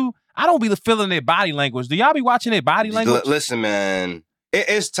thing, too, I don't be feeling their body language. Do y'all be watching their body language? Listen, man.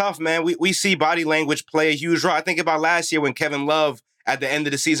 It's tough, man. We see body language play a huge role. I think about last year when Kevin Love, at the end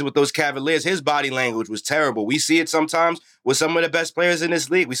of the season with those Cavaliers, his body language was terrible. We see it sometimes with some of the best players in this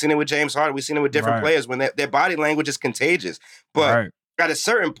league. We've seen it with James Harden. We've seen it with different players when their body language is contagious. But at a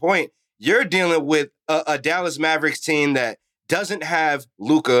certain point, you're dealing with a Dallas Mavericks team that doesn't have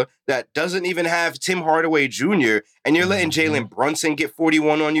Luka, that doesn't even have Tim Hardaway Jr., and you're letting Jalen Brunson get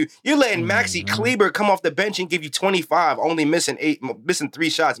 41 on you. You're letting Maxi Kleber come off the bench and give you 25, only missing 3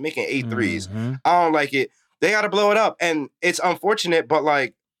 shots, making 8 threes. I don't like it. They got to blow it up. And it's unfortunate,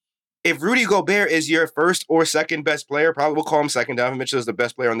 but if Rudy Gobert is your first or second best player, probably we'll call him second. Donovan Mitchell is the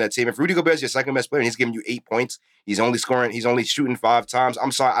best player on that team. If Rudy Gobert is your second best player and he's giving you 8 points, he's only shooting 5 times.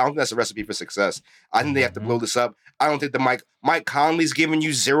 I'm sorry. I don't think that's a recipe for success. I think they have to blow this up. I don't think Mike Conley's giving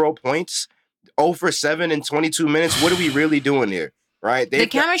you 0 points, 0 for 7 in 22 minutes. What are we really doing here? Right? The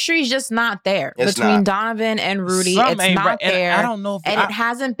chemistry is just not there between Donovan and Rudy. It's not there. I don't know if it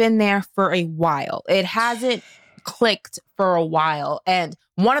hasn't been there for a while. It hasn't clicked for a while, and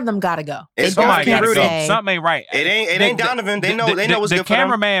one of them got to go. Something ain't right. It ain't Donovan. They know what's good for them. The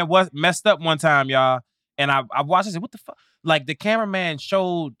cameraman was messed up one time, y'all, and I watched it. I said, what the fuck? Like the cameraman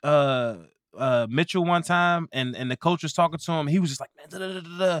showed Mitchell one time, and the coach was talking to him. He was just like,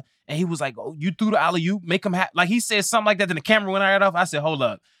 and he was like, "Oh, you threw the alley-oop, make him like he said something like that." Then the camera went right off. I said, "Hold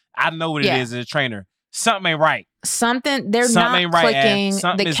up, I know what it is as a trainer. Something ain't right. Something not clicking.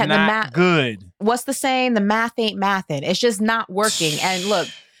 Something is not good. What's the saying? The math ain't mathin'. It's just not working. And look,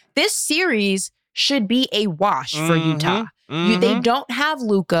 this series should be a wash for Utah. They don't have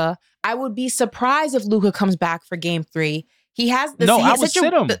Luka. I would be surprised if Luka comes back for game 3. He has the I would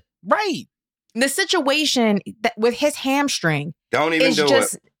sit him. Right. The situation that with his hamstring. Don't even do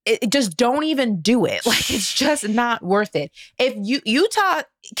it. Just don't even do it. Like, it's just not worth it. If Utah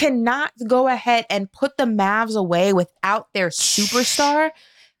cannot go ahead and put the Mavs away without their superstar,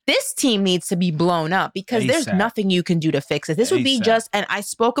 this team needs to be blown up because there's nothing you can do to fix it. This would be just, and I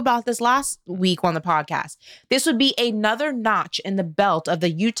spoke about this last week on the podcast, this would be another notch in the belt of the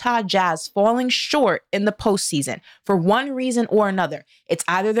Utah Jazz falling short in the postseason for one reason or another. It's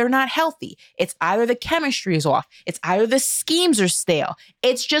either they're not healthy. It's either the chemistry is off. It's either the schemes are stale.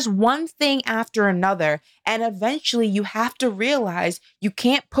 It's just one thing after another. And eventually you have to realize you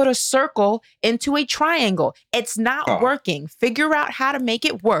can't put a circle into a triangle. It's not working. Figure out how to make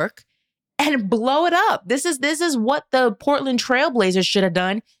it work and blow it up. This is what the Portland Trailblazers should have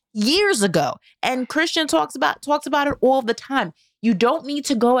done years ago. And Christian talks about it all the time. You don't need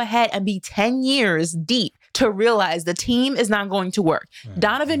to go ahead and be 10 years deep to realize the team is not going to work.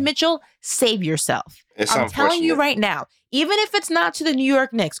 Donovan Mitchell, save yourself. I'm telling you right now, even if it's not to the New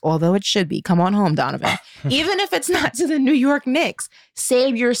York Knicks, although it should be, come on home, Donovan. Even if it's not to the New York Knicks,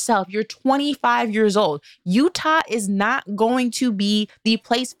 save yourself. You're 25 years old. Utah is not going to be the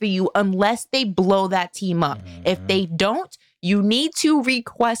place for you unless they blow that team up. If they don't, you need to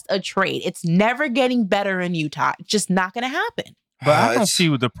request a trade. It's never getting better in Utah. It's just not going to happen. But I don't see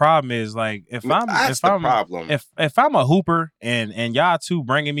what the problem is. Like, if I'm a hooper and y'all two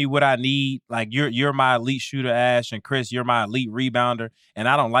bringing me what I need, like you're my elite shooter, Ash, and Chris, you're my elite rebounder, and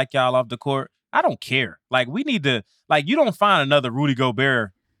I don't like y'all off the court, I don't care. Like, we need to, like, you don't find another Rudy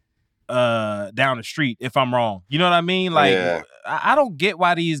Gobert down the street if I'm wrong. You know what I mean? Like, I don't get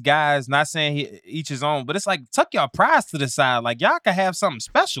why these guys, not saying each his own, but it's like, tuck your prize to the side. Like, y'all can have something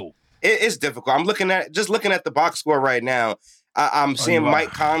special. It's difficult. I'm looking at the box score right now. I'm seeing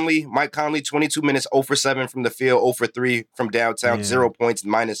Mike Conley. Mike Conley, 22 minutes, 0 for 7 from the field, 0 for 3 from downtown, 0 points,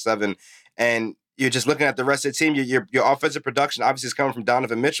 -7. And you're just looking at the rest of the team. Your offensive production obviously is coming from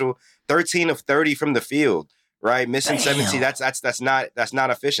Donovan Mitchell, 13 of 30 from the field, right? Missing 17. That's not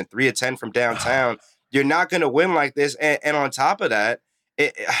efficient. 3 of 10 from downtown. You're not going to win like this. And on top of that,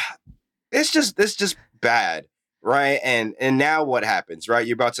 it's just bad. Right. And now what happens, right?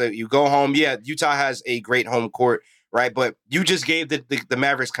 You go home. Yeah, Utah has a great home court. Right, but you just gave the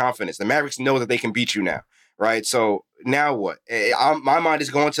Mavericks confidence. The Mavericks know that they can beat you now, right? So now what? My mind is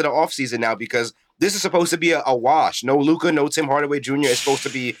going to the offseason now because this is supposed to be a wash. No Luka, no Tim Hardaway Jr. It's supposed to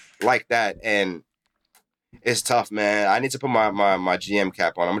be like that, and it's tough, man. I need to put my GM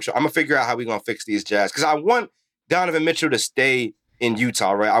cap on. I'm gonna figure out how we're gonna fix these Jazz because I want Donovan Mitchell to stay in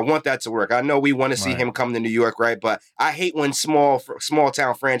Utah, right? I want that to work. I know we want to see him come to New York, right? But I hate when small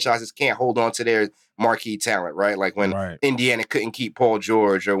town franchises can't hold on to their marquee talent, right? Like when Indiana couldn't keep Paul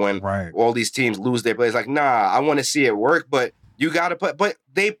George or when all these teams lose their players. Like, nah, I want to see it work, but you got to but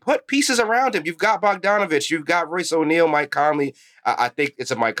they put pieces around him. You've got Bogdanovich, you've got Royce O'Neal, Mike Conley. I think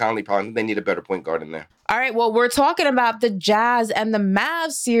it's a Mike Conley problem. They need a better point guard in there. All right, well, we're talking about the Jazz and the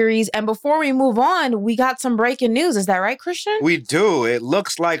Mavs series. And before we move on, we got some breaking news. Is that right, Christian? We do. It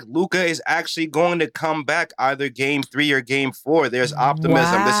looks like Luka is actually going to come back either game 3 or game 4. There's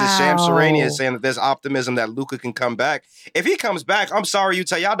optimism. Wow. This is Shams Charania saying that there's optimism that Luka can come back. If he comes back, I'm sorry,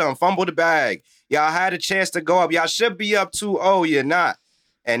 Utah, y'all done fumbled the bag. Y'all had a chance to go up. Y'all should be up 2-0. You're not.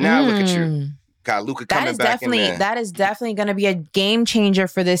 And now look at you. Got Luka coming back in there. That is definitely going to be a game changer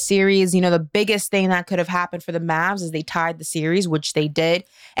for this series. You know, the biggest thing that could have happened for the Mavs is they tied the series, which they did.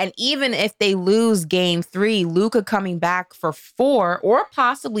 And even if they lose game 3, Luka coming back for 4 or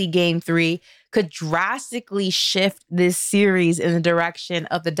possibly game 3 could drastically shift this series in the direction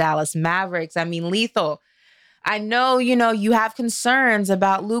of the Dallas Mavericks. I mean, Lethal, I know, you have concerns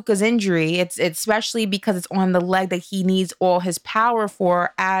about Luka's injury. It's especially because it's on the leg that he needs all his power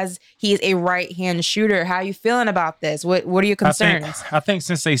for as he is a right-hand shooter. How are you feeling about this? What are your concerns? I think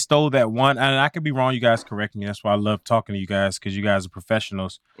since they stole that one, and I could be wrong, you guys correct me. That's why I love talking to you guys because you guys are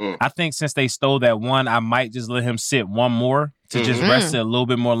professionals. I think since they stole that one, I might just let him sit one more to just rest it a little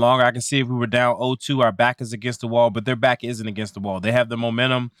bit more longer. I can see if we were down 0-2, our back is against the wall, but their back isn't against the wall. They have the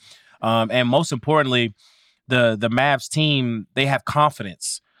momentum. And most importantly, the Mavs team, they have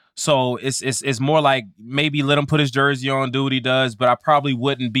confidence. So it's more like maybe let him put his jersey on, do what he does, but I probably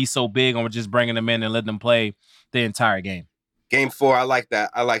wouldn't be so big on just bringing them in and letting them play the entire game. Game 4, I like that.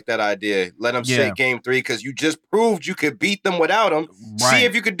 I like that idea. Let them sit game 3 because you just proved you could beat them without them. See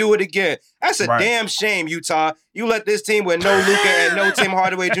if you could do it again. That's a damn shame, Utah. You let this team with no Luka and no Tim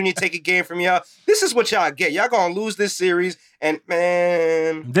Hardaway Jr. take a game from y'all. This is what y'all get. Y'all gonna lose this series, and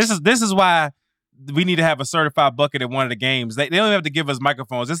man, this is why we need to have a certified bucket at one of the games. They don't have to give us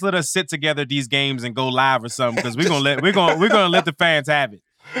microphones. Just let us sit together these games and go live or something because we're gonna let the fans have it.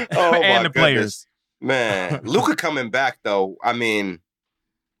 Oh, and the players. Man, Luka coming back though. I mean,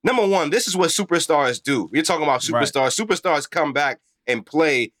 number one, this is what superstars do. We're talking about superstars. Right. Superstars come back and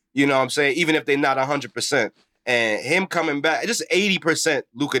play. You know what I'm saying? Even if they're not 100%. And him coming back, just 80%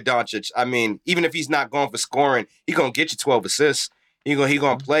 Luka Doncic. I mean, even if he's not going for scoring, he's going to get you 12 assists. He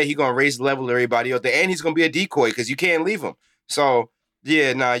gonna play. He's going to raise the level of everybody out there. And he's going to be a decoy because you can't leave him. So,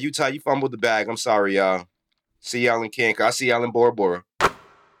 yeah, nah, Utah, you fumbled the bag. I'm sorry, y'all. See y'all in Kansas. I'll see y'all in Bora Bora.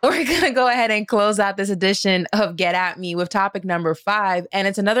 We're going to go ahead and close out this edition of Get At Me with topic number 5. And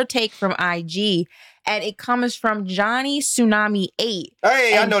it's another take from IG. And it comes from Johnny Tsunami 8.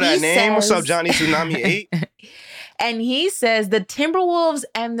 Hey, I know that name. What's up, Johnny Tsunami 8? And he says the Timberwolves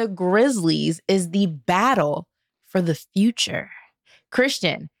and the Grizzlies is the battle for the future.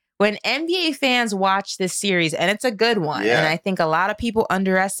 Christian, when NBA fans watch this series, and it's a good one, and I think a lot of people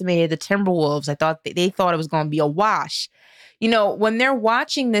underestimated the Timberwolves. I thought they thought it was going to be a wash. You know, when they're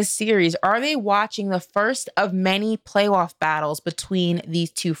watching this series, are they watching the first of many playoff battles between these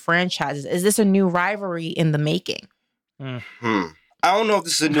two franchises? Is this a new rivalry in the making? I don't know if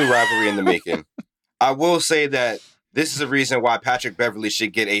this is a new rivalry in the making. I will say that this is a reason why Patrick Beverley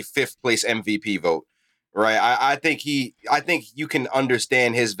should get a 5th place MVP vote, right? I think you can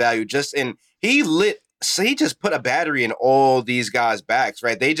understand his value he just put a battery in all these guys' backs,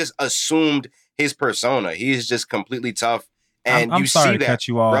 right? They just assumed his persona. He's just completely tough. And I'm you sorry see to that cut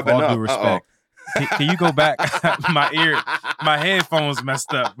you off. All due respect. Can you go back? My headphones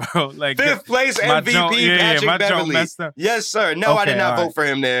messed up, bro. Like 5th place MVP, Patrick Beverley. Messed up. Yes, sir. No, I did not vote for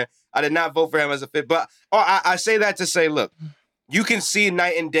him there. I did not vote for him as a 5th. But I say that to say, look, you can see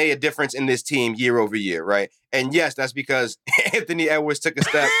night and day a difference in this team year over year, right? And yes, that's because Anthony Edwards took a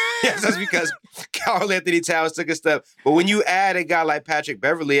step. Yes, that's because Karl Anthony Towns took a step. But when you add a guy like Patrick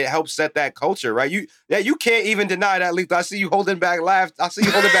Beverley, it helps set that culture, right? You can't even deny that, Lethal. I see you holding back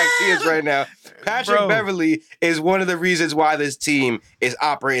tears right now. Patrick Beverley is one of the reasons why this team is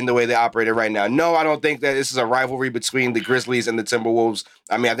operating the way they operated right now. No, I don't think that this is a rivalry between the Grizzlies and the Timberwolves.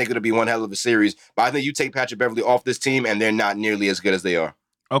 I mean, I think it'll be one hell of a series. But I think you take Patrick Beverley off this team, and they're not nearly as good as they are.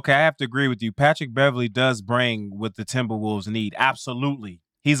 Okay, I have to agree with you. Patrick Beverley does bring what the Timberwolves need. Absolutely.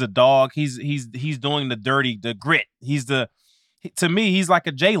 He's a dog. He's doing the grit. To me, he's like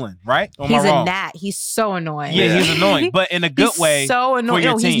a Jalen, right? He's a gnat. He's so annoying. Yeah, he's annoying, but in a good way. So annoying.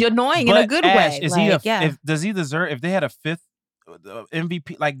 No, he's annoying in a good way. Does he deserve? If they had a 5th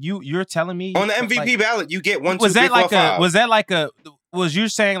MVP, like you're telling me on the MVP ballot, you get 1, 2, 3, 4, 5. Was you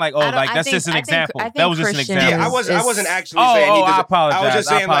saying like, that's just an example? That was just an example. Yeah, I wasn't actually saying. I apologize. I was just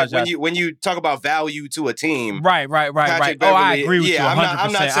saying like when you talk about value to a team, right. Beverley, I agree with you. 100%.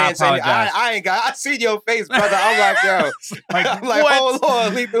 I'm not saying. I see your face, brother. I'm like, yo, I'm like, oh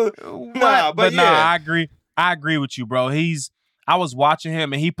Lord, Lethal. I agree. I agree with you, bro. I was watching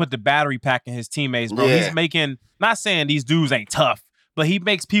him and he put the battery pack in his teammates, bro. Yeah. He's making. Not saying these dudes ain't tough. But he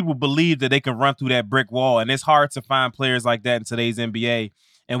makes people believe that they can run through that brick wall. And it's hard to find players like that in today's NBA.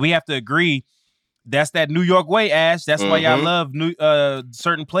 And we have to agree, that's that New York way, Ash. That's why y'all love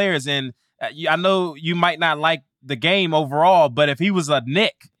certain players. And I know you might not like the game overall, but if he was a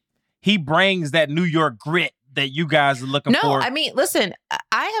Knick, he brings that New York grit that you guys are looking for. No, I mean, listen,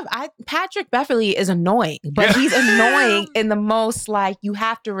 Patrick Beverley is annoying, but he's annoying in the most like you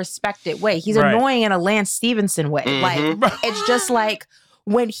have to respect it way. He's annoying in a Lance Stevenson way. Like it's just like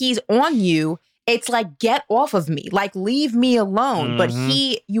when he's on you, it's like, get off of me, like leave me alone. But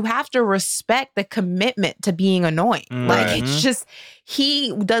you have to respect the commitment to being annoying. Like it's just,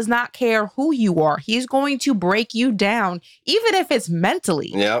 he does not care who you are. He's going to break you down, even if it's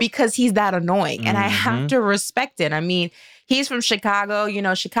mentally, because he's that annoying. And I have to respect it. I mean, he's from Chicago. You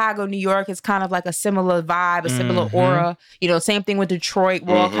know, Chicago, New York is kind of like a similar vibe, a similar aura. You know, same thing with Detroit.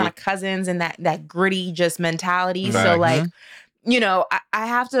 We're all kind of cousins and that gritty just mentality. So like, you know, I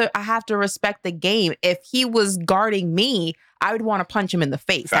have to respect the game. If he was guarding me, I would want to punch him in the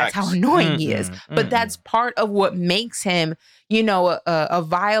face. Facts. That's how annoying he is. But that's part of what makes him, you know, a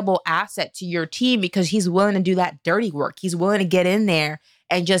viable asset to your team, because he's willing to do that dirty work. He's willing to get in there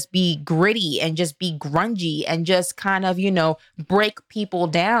and just be gritty and just be grungy and just kind of, you know, break people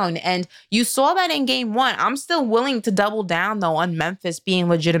down. And you saw that in game 1. I'm still willing to double down, though, on Memphis being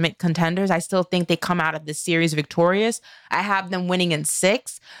legitimate contenders. I still think they come out of this series victorious. I have them winning in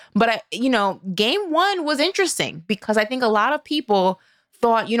 6. But, you know, game 1 was interesting because I think a lot of people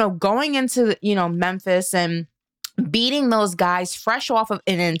thought, you know, going into, you know, Memphis and beating those guys fresh off of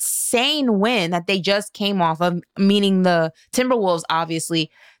an insane win that they just came off of, meaning the Timberwolves, obviously,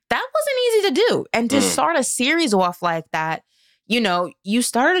 that wasn't easy to do. And to start a series off like that, you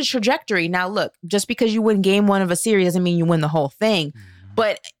started a trajectory. Now, look, just because you win game one of a series doesn't mean you win the whole thing.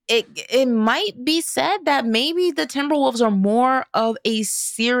 But it might be said that maybe the Timberwolves are more of a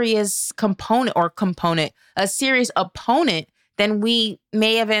serious a serious opponent than we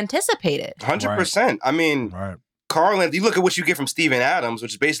may have anticipated. 100%. Right. I mean, Karl-Anthony, you look at what you get from Steven Adams,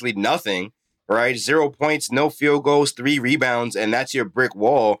 which is basically nothing, right? 0 points, no field goals, 3 rebounds, and that's your brick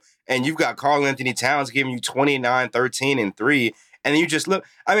wall. And you've got Karl-Anthony Towns giving you 29, 13, and 3. And then you just look,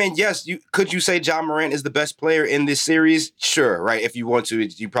 I mean, yes, could you say Ja Morant is the best player in this series? Sure, right? If you want to,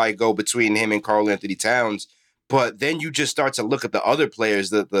 you probably go between him and Karl-Anthony Towns. But then you just start to look at the other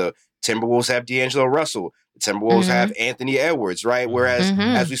players. The Timberwolves have D'Angelo Russell. The Timberwolves have Anthony Edwards, right? Whereas,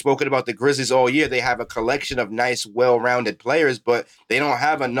 as we've spoken about the Grizzlies all year, they have a collection of nice, well-rounded players, but they don't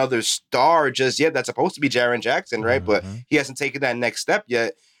have another star just yet. That's supposed to be Jaren Jackson, right? But he hasn't taken that next step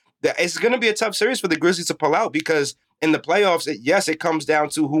yet. It's going to be a tough series for the Grizzlies to pull out because in the playoffs, it comes down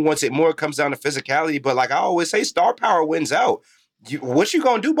to who wants it more. It comes down to physicality. But like I always say, star power wins out. What you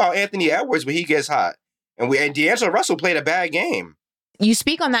going to do about Anthony Edwards when he gets hot? And D'Angelo Russell played a bad game. You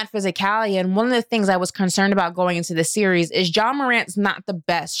speak on that physicality, and one of the things I was concerned about going into the series is Ja Morant's not the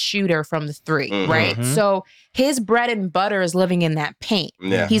best shooter from the three, right? So his bread and butter is living in that paint.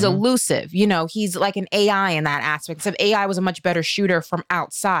 Yeah. He's elusive. He's like an AI in that aspect. So AI was a much better shooter from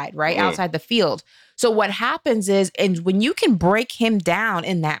outside, right? Outside the field. So what happens is, and when you can break him down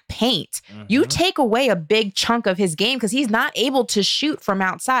in that paint, you take away a big chunk of his game because he's not able to shoot from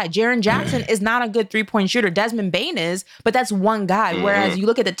outside. Jaren Jackson is not a good three-point shooter. Desmond Bane is, but that's one guy. Whereas you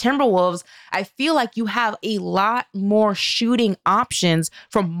look at the Timberwolves, I feel like you have a lot more shooting options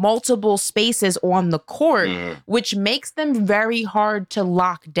from multiple spaces on the court, which makes them very hard to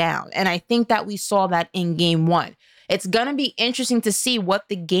lock down. And I think that we saw that in game one. It's going to be interesting to see what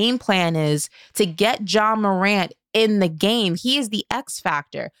the game plan is to get Ja Morant in the game. He is the X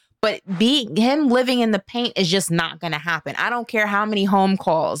factor, but him living in the paint is just not going to happen. I don't care how many home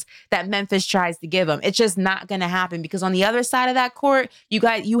calls that Memphis tries to give him. It's just not going to happen because on the other side of that court,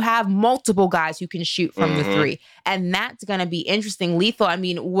 you have multiple guys who can shoot from the three. And that's going to be interesting. Lethal, I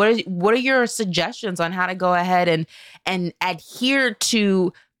mean, what are your suggestions on how to go ahead and adhere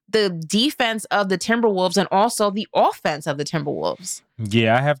to the defense of the Timberwolves and also the offense of the Timberwolves?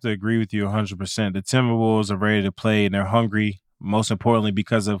 Yeah, I have to agree with you 100%. The Timberwolves are ready to play and they're hungry, most importantly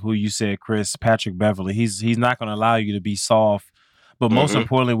because of who you said, Chris, Patrick Beverley. He's not going to allow you to be soft. But most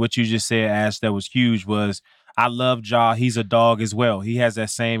importantly, what you just said, Ash, that was huge was I love Ja. He's a dog as well. He has that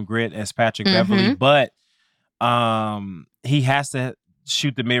same grit as Patrick Beverley, but he has to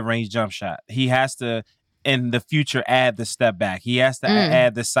shoot the mid-range jump shot. He has to, in the future, add the step back. He has to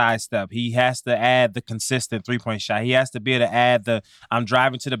add the side step. He has to add the consistent three-point shot. He has to be able to add I'm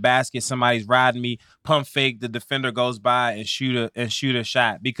driving to the basket, somebody's riding me, pump fake, the defender goes by and shoot a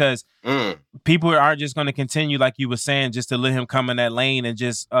shot. Because people aren't just going to continue, like you were saying, just to let him come in that lane and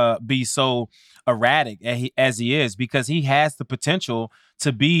just be so erratic as he is, because he has the potential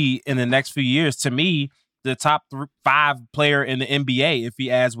to be, in the next few years, to me, the top 5 player in the NBA if he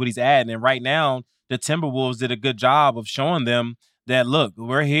adds what he's adding. And right now, the Timberwolves did a good job of showing them that, look,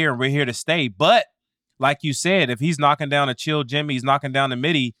 we're here and we're here to stay. But like you said, if he's knocking down a chill Jimmy, he's knocking down a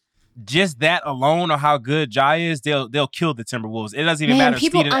Mitty, just that alone or how good Ja is, they'll kill the Timberwolves. It doesn't even matter.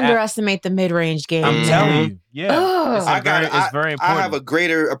 People underestimate the mid-range game. I'm telling you. Yeah. It's very important. I have a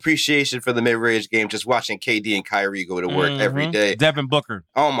greater appreciation for the mid-range game just watching KD and Kyrie go to work every day. Devin Booker.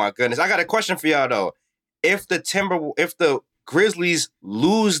 Oh, my goodness. I got a question for y'all, though. If the Grizzlies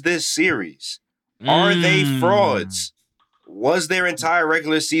lose this series, are they frauds? Was their entire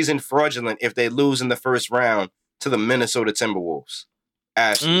regular season fraudulent if they lose in the first round to the Minnesota Timberwolves?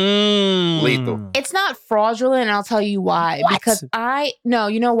 Ashley, Lethal. It's not fraudulent, and I'll tell you why. What? Because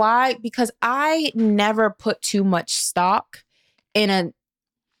you know why? Because I never put too much stock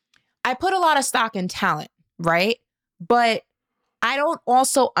I put a lot of stock in talent, right? But I don't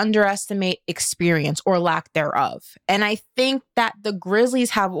also underestimate experience or lack thereof. And I think that the Grizzlies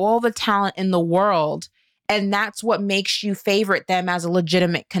have all the talent in the world, and that's what makes you favorite them as a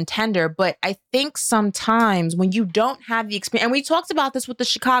legitimate contender. But I think sometimes when you don't have the experience, and we talked about this with the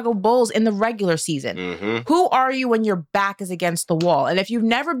Chicago Bulls in the regular season, who are you when your back is against the wall? And if you've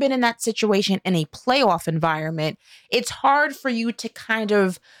never been in that situation in a playoff environment, it's hard for you to kind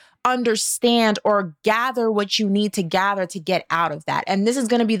of understand or gather what you need to gather to get out of that. And this is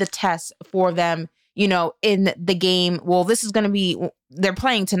going to be the test for them in the game. Well, this is going to be, they're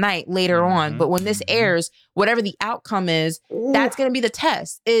playing tonight later on, but when this airs, whatever the outcome is, that's going to be the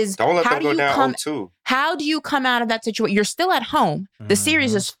test. Don't let them go down 0-2. How do you come out of that situation? You're still at home. The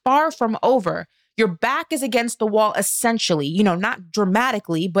series is far from over. Your back is against the wall, essentially, not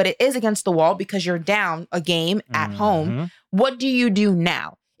dramatically, but it is against the wall because you're down a game at home. What do you do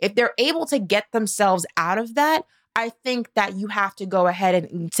now? If they're able to get themselves out of that, I think that you have to go ahead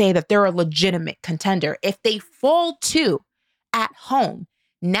and say that they're a legitimate contender. If they fall to at home,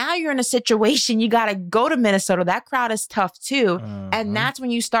 now you're in a situation you got to go to Minnesota. That crowd is tough too. And that's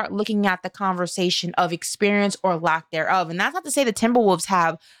when you start looking at the conversation of experience or lack thereof. And that's not to say the Timberwolves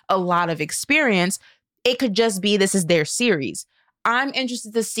have a lot of experience. It could just be this is their series. I'm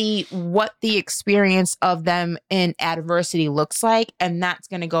interested to see what the experience of them in adversity looks like. And that's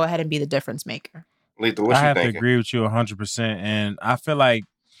going to go ahead and be the difference maker. Lethal, what I you have thinking? to agree with you 100%. And I feel like,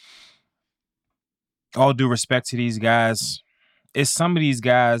 all due respect to these guys, it's some of these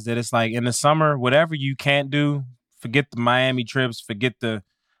guys that it's like in the summer, whatever you can't do, forget the Miami trips, forget the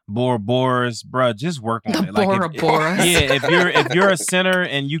Bora Boras, bruh, just work on it. Bora Boras. If you're a center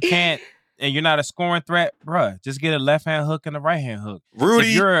and you can't, and you're not a scoring threat, bruh, just get a left hand hook and a right hand hook.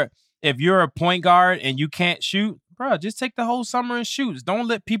 Rudy, if you're a point guard and you can't shoot, bruh, just take the whole summer and shoot. Don't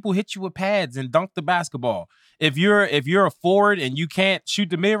let people hit you with pads and dunk the basketball. If you're a forward and you can't shoot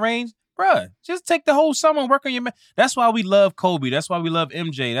the mid range, bruh, just take the whole summer and work on your man. That's why we love Kobe. That's why we love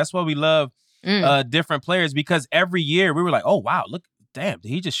MJ. That's why we love different players, because every year we were like, oh, wow, look, damn, did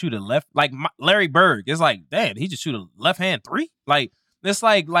he just shoot a left? Like Larry Bird, it's like, damn, he just shoot a left-hand three? Like, it's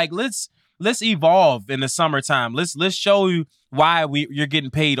like let's evolve in the summertime. Let's show you why you're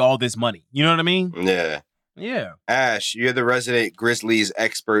getting paid all this money. You know what I mean? Yeah. Yeah. Ash, you're the resident Grizzlies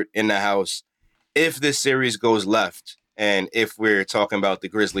expert in the house. If this series goes left, and if we're talking about the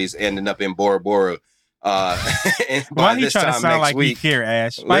Grizzlies ending up in Bora Bora, why are you trying to sound like he care,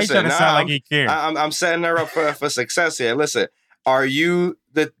 Ash? Why are you trying to sound like he care? I'm setting her up for success here. Listen, are you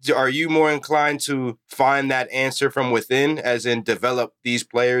more inclined to find that answer from within, as in develop these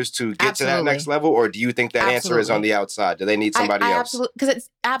players to get to that next level, or do you think that answer is on the outside? Do they need somebody else?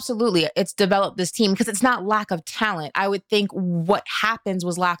 Absolutely, it's developed this team because it's not lack of talent. I would think what happens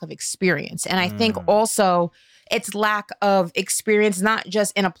was lack of experience, and I think also it's lack of experience, not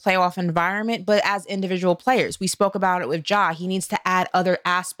just in a playoff environment, but as individual players. We spoke about it with Ja. He needs to add other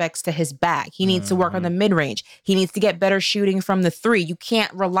aspects to his bag. He needs to work on the mid-range. He needs to get better shooting from the three. You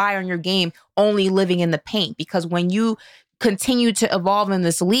can't rely on your game only living in the paint, because when you continue to evolve in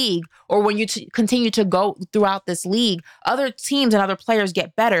this league, or when you continue to go throughout this league, other teams and other players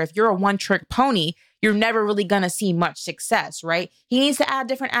get better. If you're a one-trick pony, you're never really going to see much success, right? He needs to add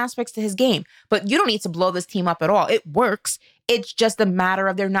different aspects to his game, but you don't need to blow this team up at all. It works. It's just a matter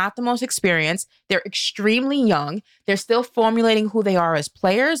of they're not the most experienced. They're extremely young. They're still formulating who they are as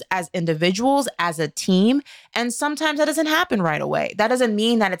players, as individuals, as a team. And sometimes that doesn't happen right away. That doesn't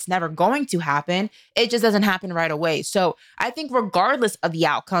mean that it's never going to happen. It just doesn't happen right away. So I think regardless of the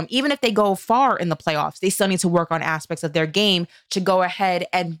outcome, even if they go far in the playoffs, they still need to work on aspects of their game to go ahead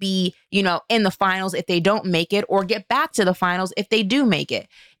and be, in the finals if they don't make it, or get back to the finals if they do make it.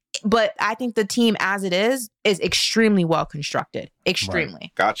 But I think the team as it is extremely well constructed. Extremely.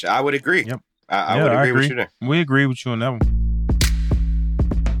 Right. Gotcha. I would agree. Yep. I would agree with you there. We agree with you on that one.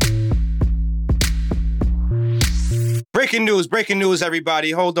 Breaking news,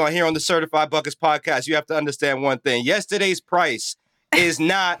 everybody. Hold on. Here on the Certified Buckets podcast, you have to understand one thing. Yesterday's price is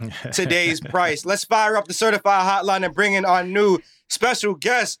not today's price. Let's fire up the Certified Hotline and bring in our new special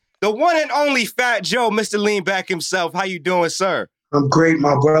guest, the one and only Fat Joe, Mr. Lean Back himself. How you doing, sir? I'm great,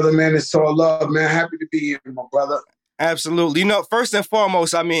 my brother, man. It's all love, man. Happy to be here, my brother. Absolutely. First and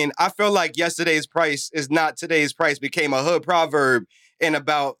foremost, I feel like yesterday's price is not today's price became a hood proverb in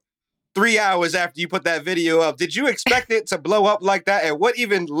about 3 hours after you put that video up. Did you expect it to blow up like that? And what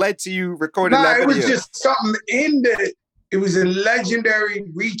even led to you recording that video? It was just something in the... It was a legendary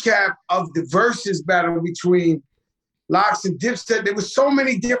recap of the versus battle between Lox and Dipset. There were so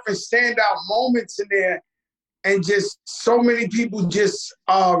many different standout moments in there. And just so many people just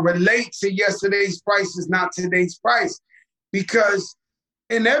relate to yesterday's price is not today's price. Because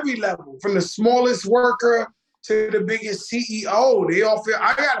in every level, from the smallest worker to the biggest CEO, they all feel...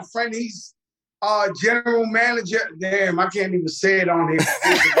 I got a friend, he's general manager. Damn, I can't even say it on here.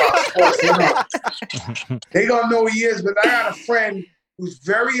 They don't know who he is, but I got a friend who's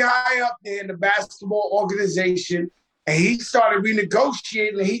very high up there in the basketball organization. And he started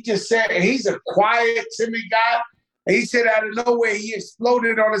renegotiating, and he just said, and he's a quiet, timid guy, And he said out of nowhere, he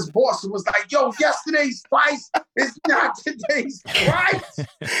exploded on his boss and was like, yo, yesterday's price is not today's price.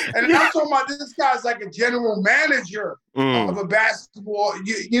 And I'm talking about this guy's like a general manager of a basketball, and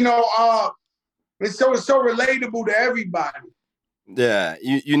so it's so relatable to everybody. Yeah,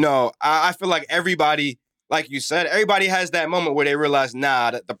 I feel like everybody, like you said, everybody has that moment where they realize,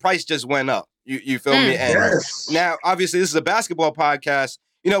 nah, the price just went up. You feel me? And now, obviously, this is a basketball podcast.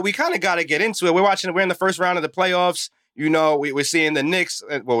 We kind of got to get into it. We're in the first round of the playoffs. We're seeing the Knicks.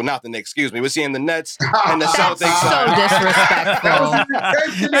 Well, not the Knicks, excuse me. We're seeing the Nets and the Celtics. That's so disrespectful.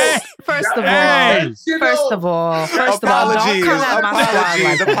 First of all, don't come at my squad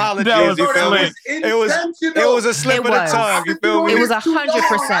like that. Apologies. You feel me? It was a slip of the tongue. You feel me? It was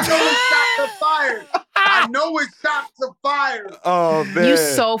 100%. I know it's shots of fire. Oh man, you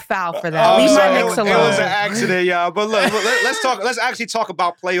so foul for that. Leave my Knicks alone. It was an accident, y'all. But look, let's actually talk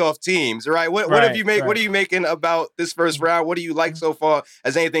about playoff teams, right? What have you make? What are you making about this first round? What do you like so far?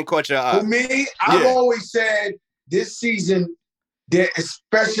 Has anything caught your eye? For me, I've always said this season, that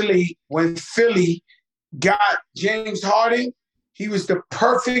especially when Philly got James Harden, he was the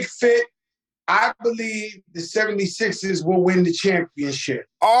perfect fit. I believe the 76ers will win the championship.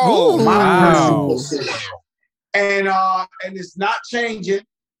 Oh, wow. And it's not changing.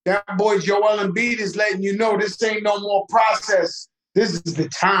 That boy Joel Embiid is letting you know this ain't no more process. This is the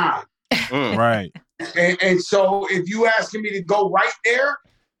time. Right. And so if you asking me to go right there,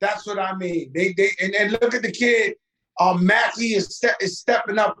 that's what I mean. They look at the kid. Maxey is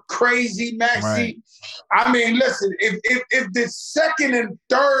stepping up crazy. Maxey. Right. I mean, listen, if the second and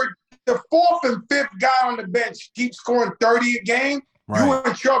third, the fourth and fifth guy on the bench keeps scoring 30 a game, you're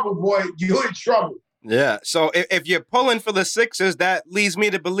in trouble, boy. You're in trouble. Yeah. So if you're pulling for the Sixers, that leads me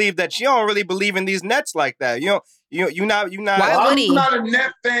to believe that you don't really believe in these Nets like that. You're not. I'm not a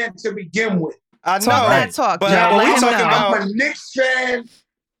Net fan to begin with. I know. Talk, but we're talking about. I'm a Knicks fan,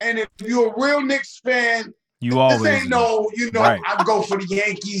 and if you're a real Knicks fan, you always ain't no. I go for the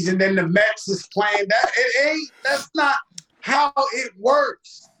Yankees, and then the Mets is playing. That's not how it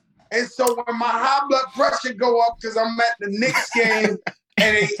works. And so when my high blood pressure go up because I'm at the Knicks game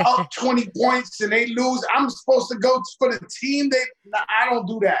and they up 20 points and they lose, I'm supposed to go for the team. I don't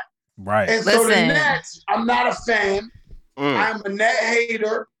do that. Right. And so the Nets, I'm not a fan. I'm a net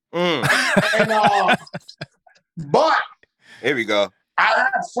hater. But here we go. I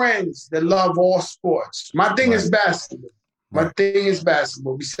have friends that love all sports. My thing is basketball.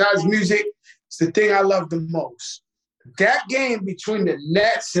 Besides music, it's the thing I love the most. That game between the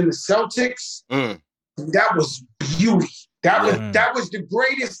Nets and the Celtics, that was beauty. That was the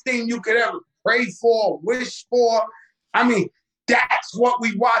greatest thing you could ever pray for, wish for. I mean, that's what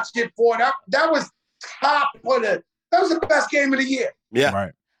we watched it for. That was that was the best game of the year. Yeah.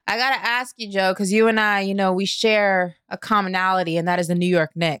 Right. I got to ask you, Joe, because you and I, we share a commonality, and that is the New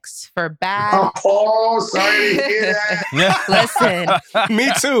York Knicks. For bad. Oh, sorry to hear that. Listen.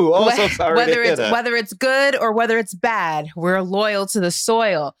 Me too. Also sorry to hear that. Whether it's good or whether it's bad, we're loyal to the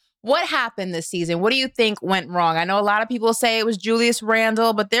soil. What happened this season? What do you think went wrong? I know a lot of people say it was Julius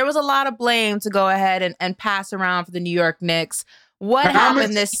Randle, but there was a lot of blame to go ahead and pass around for the New York Knicks. What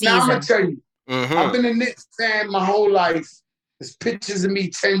happened this season? I'm going to tell you. I've been a Knicks fan my whole life. There's pictures of me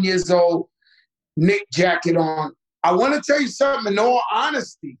 10 years old, Knick jacket on. I want to tell you something in all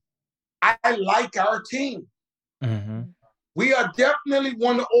honesty. I like our team. Mm-hmm. We are definitely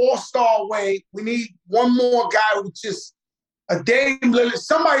one all-star away. We need one more guy who just a Dame Lillard.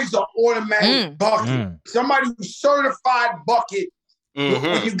 Somebody's an automatic bucket. Somebody who's certified bucket. Mm-hmm.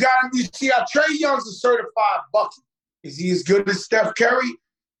 When you got him, you see how Trae Young's a certified bucket. Is he as good as Steph Curry?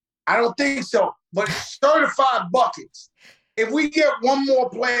 I don't think so. But certified buckets. If we get one more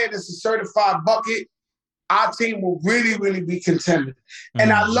player that's a certified bucket, our team will really, really be contending.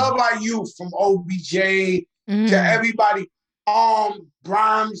 And I love our youth from OBJ to everybody.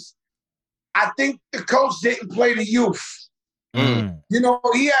 Grimes. I think the coach didn't play the youth. He had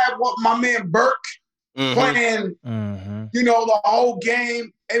my man Burke playing, the whole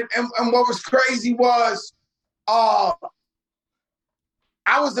game. And what was crazy was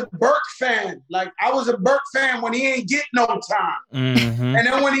I was a Burke fan. Like, I was a Burke fan when he ain't get no time. And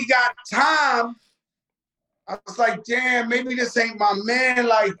then when he got time, I was like, damn, maybe this ain't my man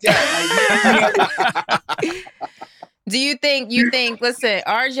like that. Do you think, listen,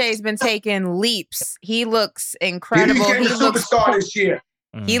 RJ's been taking leaps. He looks incredible. He became a superstar this year.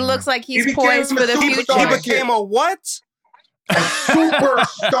 He looks like he's poised for the future. He became a what? A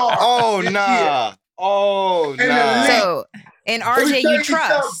superstar. Oh, nah. Oh, nah. So, and RJ, you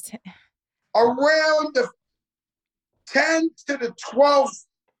trust. Around the 10 to the 12th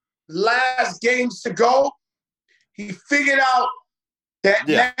last games to go, He figured out that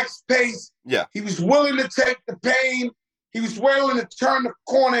next pace. Yeah. He was willing to take the pain. He was willing to turn the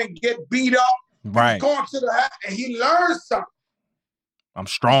corner and get beat up. Right. He was going to the hat, and he learned something. I'm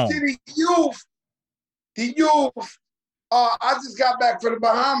strong. See, the youth. I just got back from the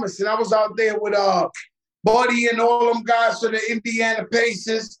Bahamas, and I was out there with Buddy and all them guys for the Indiana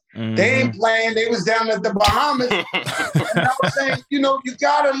Pacers. Mm-hmm. They ain't playing. They was down at the Bahamas. And I was saying, you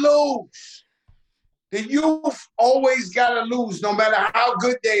got to lose. The youth always got to lose, no matter how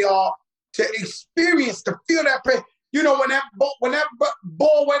good they are, to experience, to feel that pain. When that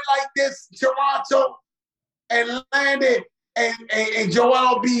ball went like this, Toronto, and landed, and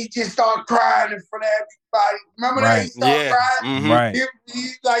Joel B just started crying in front of everybody. Remember that? He started crying? Mm-hmm. Right. He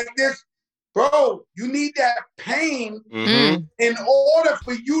like this. Bro, you need that pain in order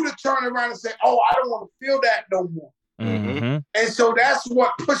for you to turn around and say, oh, I don't want to feel that no more. Mm-hmm. And so that's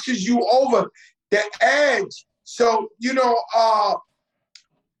what pushes you over the edge. So,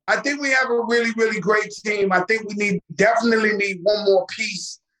 I think we have a really, really great team. I think we definitely need one more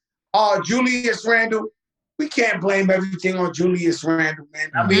piece. Julius Randle, we can't blame everything on Julius Randle, man.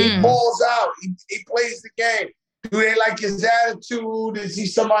 I mean, he balls out. He plays the game. Do they like his attitude? Is he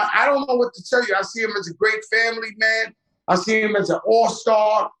somebody? I don't know what to tell you. I see him as a great family man. I see him as an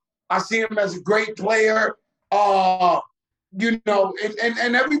all-star. I see him as a great player. And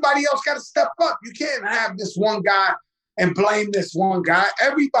everybody else got to step up. You can't have this one guy and blame this one guy.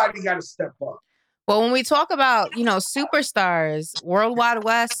 Everybody got to step up. Well, when we talk about, superstars, Worldwide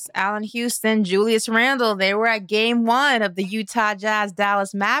West, Allen Houston, Julius Randle, they were at game 1 of the Utah Jazz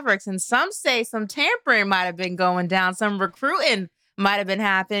Dallas Mavericks. And some say some tampering might have been going down. Some recruiting might have been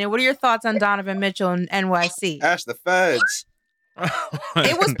happening. What are your thoughts on Donovan Mitchell and NYC? Ask the feds.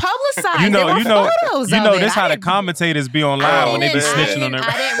 It was publicized. There were photos of it. This how the commentators be online when they be snitching on their.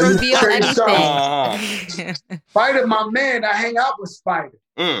 I didn't reveal anything. Spider, my man, I hang out with Spider.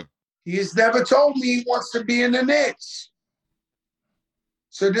 He has never told me he wants to be in the Knicks.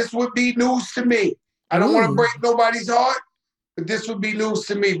 So this would be news to me. I don't want to break nobody's heart, but this would be news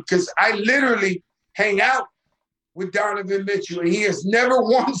to me because I literally hang out with Donovan Mitchell, and he has never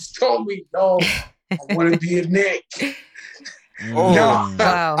once told me, no, I want to be a Knick. Oh, no.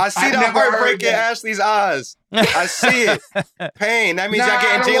 Wow. I see the heartbreak in Ashley's eyes. I see it. Pain. That means y'all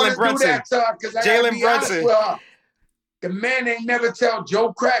getting Jalen Brunson. Jalen Brunson. The man ain't never tell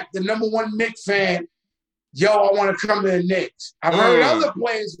Joe Crack, the #1 Knicks fan, yo, I want to come to the Knicks. I've heard other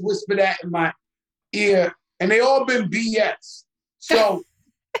players whisper that in my ear, and they all been BS. So,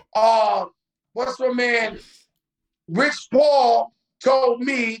 what's my man? Rich Paul told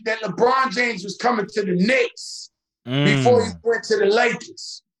me that LeBron James was coming to the Knicks before he went to the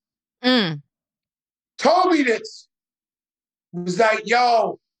Lakers. Told me this. He was like,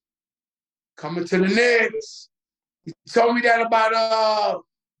 yo, coming to the Knicks. He told me that about, I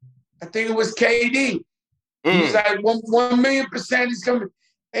think it was KD. He was like, 1,000,000% he's coming.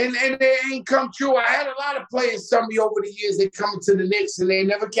 And they ain't come true. I had a lot of players tell me over the years they coming to the Knicks and they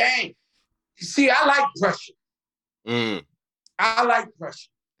never came. You see, I like pressure. I like pressure.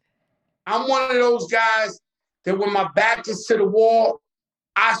 I'm one of those guys that when my back is to the wall,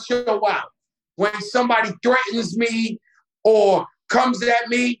 I show out. When somebody threatens me or comes at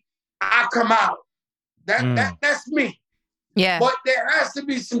me, I come out. That's me. Yeah. But there has to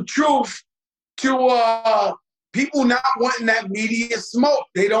be some truth to people not wanting that media smoke.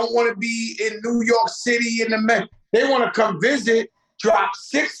 They don't want to be in New York City they want to come visit, drop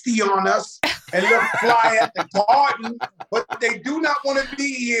 60 on us, and look fly at the Garden. But they do not want to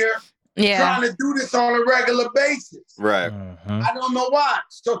be here trying to do this on a regular basis. Right. I don't know why.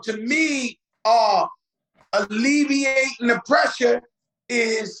 So to me, alleviating the pressure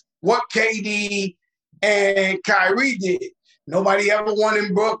is what KD and Kyrie did. Nobody ever won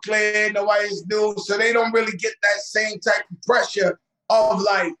in Brooklyn. Nobody's new. So they don't really get that same type of pressure of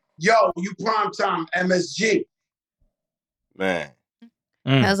like, yo, you primetime MSG. Man.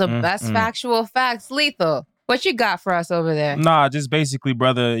 That's factual facts. Lethal. What you got for us over there? Nah, just basically,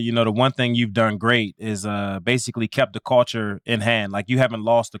 brother, the one thing you've done great is basically kept the culture in hand. Like you haven't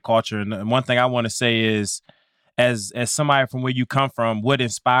lost the culture. And one thing I want to say is, as somebody from where you come from, what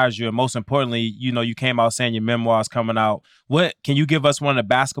inspires you? And most importantly, you came out saying your memoir's coming out. What can you give us one of the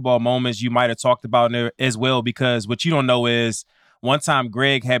basketball moments you might have talked about there as well? Because what you don't know is one time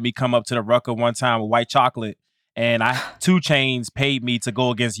Greg had me come up to the Rucker one time with White Chocolate, and 2 Chainz paid me to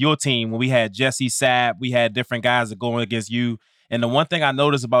go against your team when we had Jesse Sapp, we had different guys that going against you. And the one thing I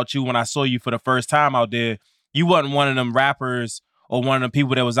noticed about you when I saw you for the first time out there, you wasn't one of them rappers or one of them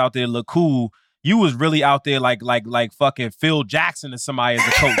people that was out there look cool. you was really out there like fucking Phil Jackson or somebody as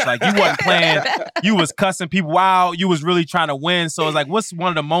a coach. Like you wasn't playing, you was cussing people out. You was really trying to win. So it's like, what's one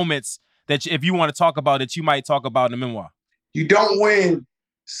of the moments that if you want to talk about that you might talk about in the memoir? You don't win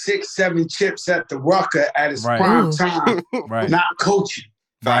 6, 7 chips at the Rucker at its prime time, not coaching.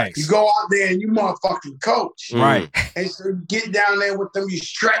 Right. You go out there and you motherfucking coach. Right. And so you get down there with them, you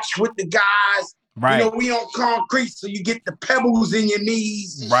stretch with the guys. Right. You know, we on concrete, so you get the pebbles in your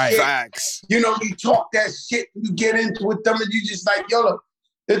knees. Right. Shit. Facts. You know, you talk that shit, you get into with them, and you just like, yo, look,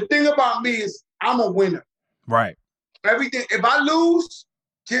 the thing about me is I'm a winner. Right. Everything. If I lose,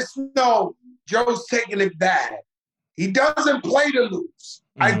 just know Joe's taking it bad. He doesn't play to lose.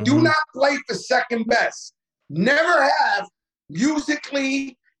 I do not play for second best. Never have.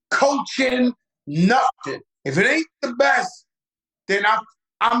 Musically, coaching, nothing. If it ain't the best, then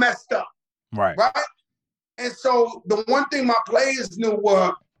I messed up. Right. And so the one thing my players knew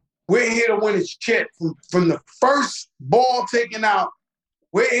were we're here to win a chip. From the first ball taken out,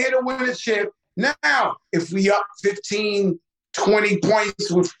 we're here to win a chip. Now, if we up 15, 20 points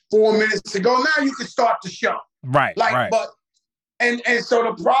with 4 minutes to go, now you can start the show. Right. But and so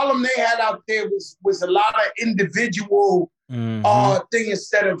the problem they had out there was a lot of individual thing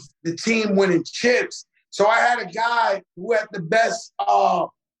instead of the team winning chips. So I had a guy who had the best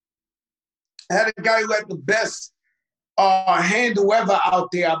handle ever out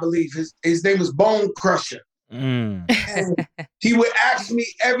there, I believe. His name was Bone Crusher. And he would ask me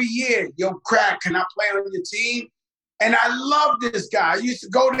every year, yo, Crack, can I play on your team? And I loved this guy. I used to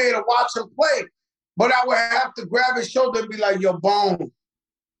go there to watch him play. But I would have to grab his shoulder and be like, yo, Bone,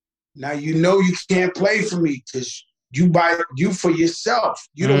 now you know you can't play for me because you buy you for yourself.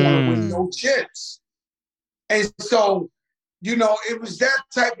 You don't want to win no chips. And so, you know, it was that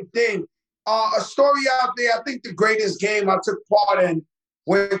type of thing. A story out there, I think the greatest game I took part in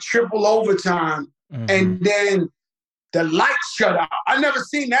went triple overtime, and then the lights shut out. I never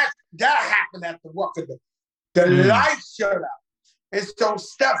seen that happen at the Rucker. The lights shut out. And so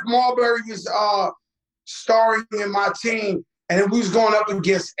Steph Marbury was starring in my team, and we was going up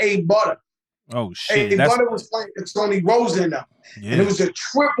against A. Butter. Oh, shit. A. Butter was playing Tony Rosen up. Yeah. And it was a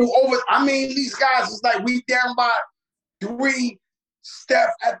triple over. I mean, these guys was like, we down by 3. Steph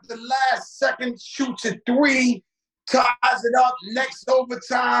at the last second shoots a 3, ties it up. Next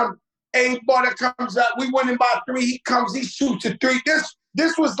overtime, A. Butter comes out. We winning by 3. He comes, he shoots a 3.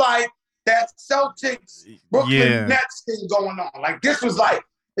 This was like that Celtics Brooklyn Nets thing going on. Like this was like,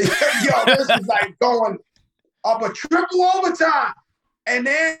 this was like going up a triple overtime. And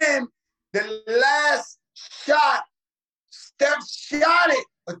then the last shot, Steph shot it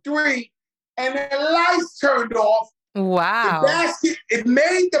a 3, and the lights turned off. Wow. It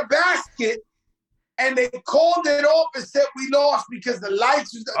made the basket, and they called it off and said we lost because the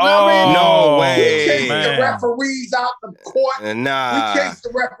lights was no way. We chased the referees out the court. Nah. We chased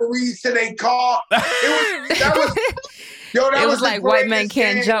the referees to their car. That was like White Men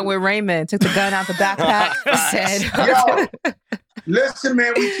Can't Jump with Raymond. Took the gun out the backpack. Said, listen,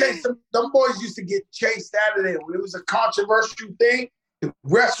 man, we chased them. Them boys used to get chased out of there. When it was a controversial thing, the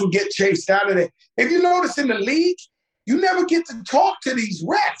refs would get chased out of there. If you notice in the league, you never get to talk to these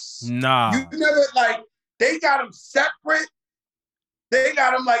refs. Nah. You never, they got them separate. They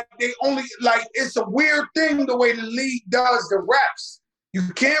got them they only, it's a weird thing the way the league does the refs. You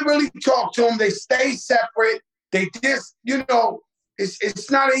can't really talk to them. They stay separate. They just,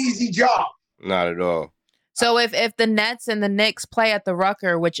 it's not an easy job. Not at all. So if the Nets and the Knicks play at the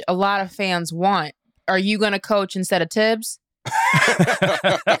Rucker, which a lot of fans want, are you going to coach instead of Tibbs?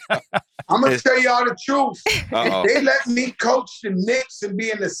 I'm going to tell y'all the truth. Uh-oh. If they let me coach the Knicks and be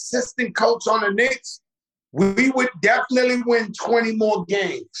an assistant coach on the Knicks, we would definitely win 20 more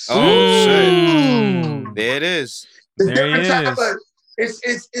games. Oh, shit. There it is.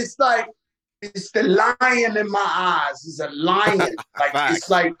 It's like, it's the lion in my eyes. It's a lion. It's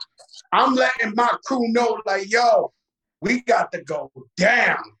like, I'm letting my crew know, yo, we got to go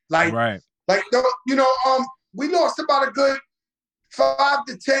down. We lost about a good 5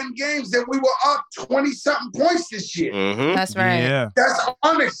 to 10 games that we were up 20-something points this year. Mm-hmm. That's right. Yeah. That's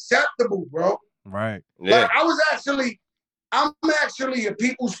unacceptable, bro. Right. Yeah. I'm actually a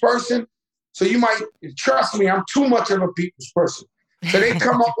people's person. So you might trust me, I'm too much of a people's person. So they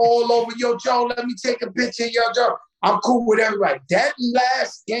come up all over, yo, Joe, let me take a picture, yo, Joe. I'm cool with everybody. That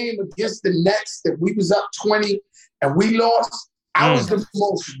last game against the Nets that we was up 20 and we lost, I was the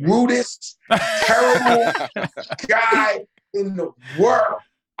most rudest, terrible guy in the world.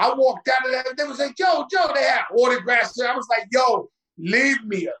 I walked out of that, they was like, Joe, they had autographs. I was like, yo, leave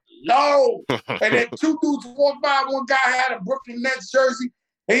me alone. And then 2 dudes walked by, one guy had a Brooklyn Nets jersey,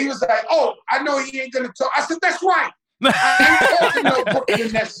 And he was like, "Oh, I know he ain't gonna talk." I said, "That's right. I ain't talking no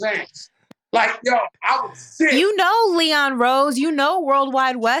Brooklyn Nets fans." Like, yo, I was sick. You know Leon Rose, you know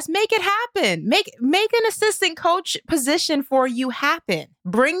Worldwide West. Make it happen. Make an assistant coach position for you happen.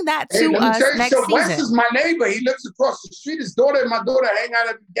 Bring that to us next season. West is my neighbor. He lives across the street. His daughter and my daughter hang out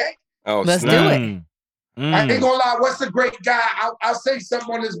every day. Oh, let's do it. I ain't gonna lie, West's a great guy. I'll say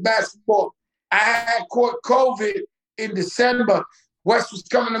something on this basketball. I had caught COVID in December. West was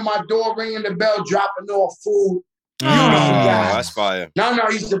coming to my door, ringing the bell, dropping off food. Beautiful guy. That's fire. No,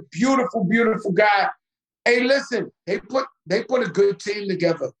 he's a beautiful, beautiful guy. Hey, listen, they put a good team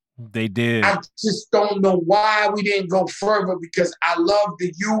together. They did. I just don't know why we didn't go further because I love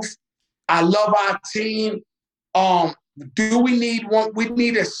the youth. I love our team. Do we need one? We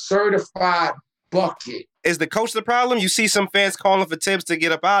need a certified bucket. Is the coach the problem? You see some fans calling for Tibbs to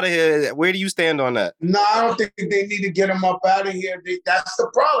get up out of here. Where do you stand on that? No, I don't think they need to get him up out of here. That's the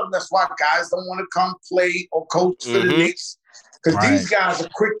problem. That's why guys don't want to come play or coach for the Knicks. Because these guys are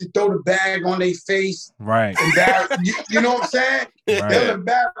quick to throw the bag on their face. Right. You know what I'm saying? Right. They'll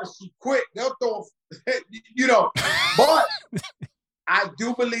embarrass you quick. They'll throw, But I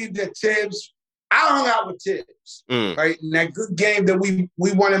do believe that Tibbs, I hung out with Tibbs, right? In that good game that we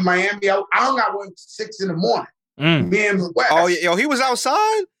won in Miami, I hung out with him 6 a.m. Me and West. Oh, yo, he was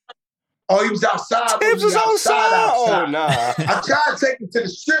outside? Oh, he was outside. Tibbs was outside. Oh, nah. I tried to take him to the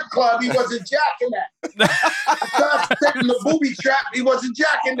strip club. He wasn't jacking that. I tried to take him to the booby trap. He wasn't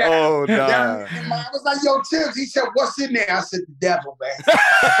jacking that. Oh, nah. I was like, yo, Tibbs. He said, what's in there? I said, the devil, man.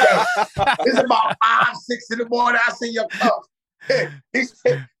 It's about 5, 6 in the morning. I said, yo, he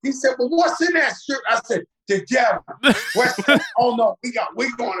said, well, what's in that strip? I said, the devil. West said, oh, no, we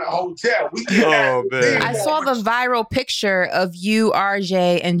going to a hotel. Man. I saw the viral picture of you,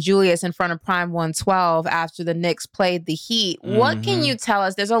 RJ, and Julius in front of Prime 112 after the Knicks played the Heat. What can you tell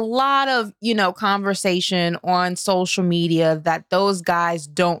us? There's a lot of, conversation on social media that those guys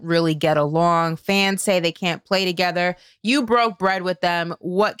don't really get along. Fans say they can't play together. You broke bread with them.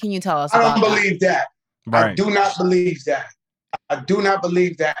 What can you tell us about that? I don't believe that. Right. I do not believe that. I do not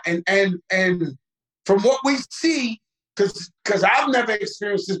believe that. And from what we see, because I've never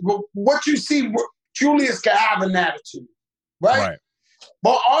experienced this, but what you see, Julius can have an attitude, right?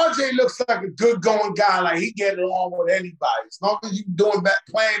 But RJ looks like a good going guy. Like he get along with anybody. As long as you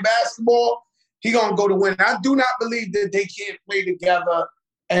playing basketball, he gonna go to win. I do not believe that they can't play together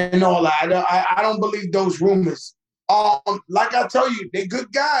and all that. I don't believe those rumors. Like I tell you, they're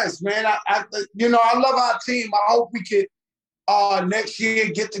good guys, man. I love our team. I hope we could next year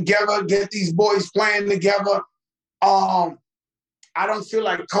get together, get these boys playing together. I don't feel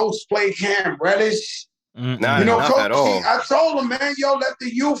like Coach played Cam Reddish. Not Coach, at all. I told him, man, let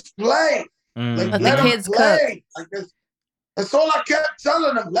the youth play. Let the kids play. That's all I kept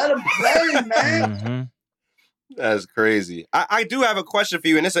telling them. Let them play, man. That's crazy. I do have a question for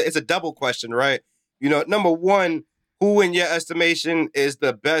you, and it's a double question, right? Number one, who in your estimation is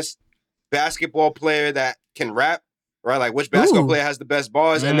the best basketball player that can rap? Right, like which basketball player has the best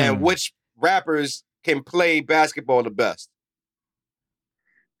bars, and then which rappers can play basketball the best?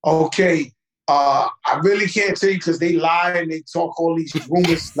 Okay, I really can't tell you because they lie and they talk all these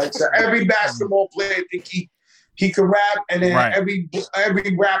rumors. So every basketball player think he can rap, and then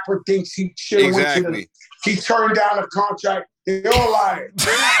every rapper thinks he should have went he turned down a contract. They all lying,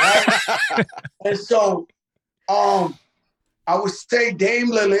 right? And so, I would say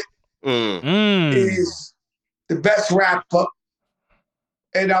Dame Lillard is the best rapper,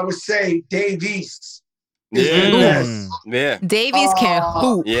 and I would say Dave East is the best. Yeah. Dave East can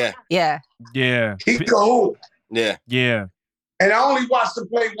hoop. Yeah. He can hoop. Yeah. And I only watched him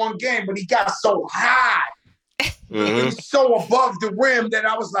play one game, but he got so high. He was so above the rim that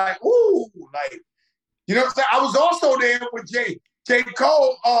I was like, ooh, you know what I'm saying? I was also there with J.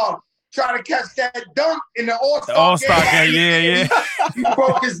 Cole trying to catch that dunk in the All-Star game. Yeah. He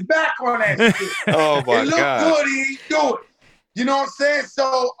broke his back on that shit. Oh, my God. It looked good. He ain't do it. You know what I'm saying?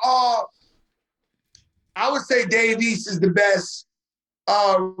 So I would say Dave East is the best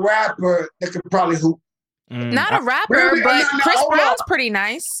rapper that could probably hoop. Not a rapper, but Chris Brown's pretty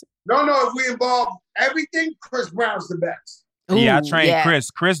nice. No, if we involve everything, Chris Brown's the best. Yeah, I trained Chris.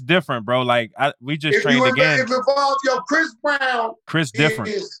 Chris different, bro. Like we just trained again. If involved, Chris Brown. Chris different.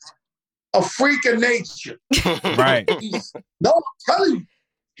 Is a freak of nature. Right. I'm telling you.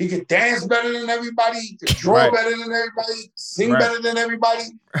 He could dance better than everybody. He could draw better than everybody. Sing better than everybody.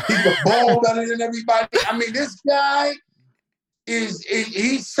 He could ball better than everybody. I mean, this guy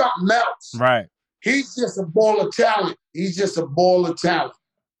he's something else. Right. He's just a ball of talent.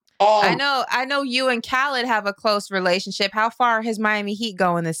 I know you and Khaled have a close relationship. How far has Miami Heat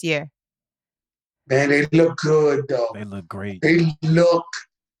going this year? Man, they look good, though. They look great. They look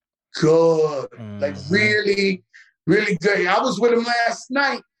good. Like, really, really good. I was with them last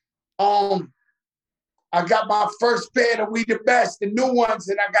night. I got my first pair of We the Best, the new ones,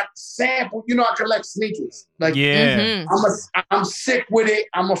 and I got the sample. You know, I collect sneakers. Like, I'm sick with it.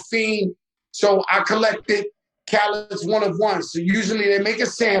 I'm a fiend. So I collected Khaled's one of one. So usually they make a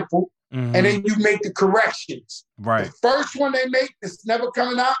sample, and then you make the corrections. Right. The first one they make that's never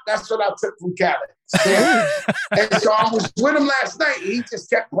coming out, that's what I took from Khaled. And so I was with him last night. And he just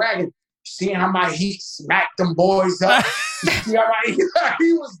kept bragging. See how my Heat smacked them boys up? See how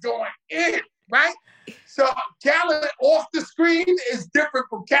he was going in, right? So Khaled off the screen is different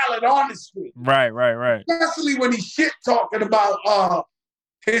from Khaled on the screen. Right. Especially when he's shit talking about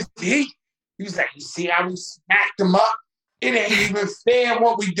his Heat. He was like, you see how we smacked them up? It ain't even fair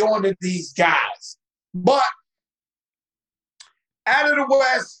what we doing to these guys. But out of the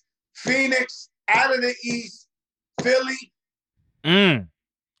West, Phoenix, out of the East, Philly.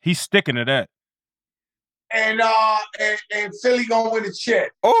 He's sticking to that. And Philly gonna win the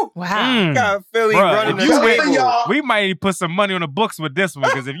chip. Oh, wow. Got Philly running the table. We might need to put some money on the books with this one,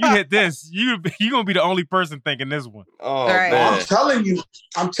 because if you hit this, you're gonna be the only person thinking this one. Oh, right. Man. I'm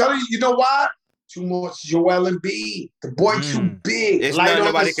telling you, you know why? Too much Joel Embiid. The boy too big. It's nothing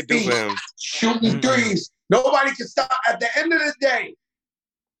nobody could do for him. Shooting threes. Nobody can stop. At the end of the day,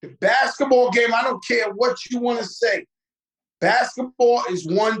 the basketball game, I don't care what you want to say. Basketball is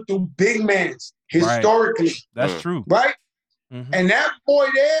won through big men, historically. Right. That's true. Right? And that boy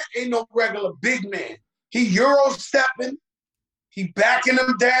there ain't no regular big man. He Euro-stepping. He backing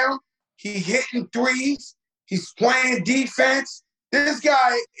them down. He hitting threes. He's playing defense. This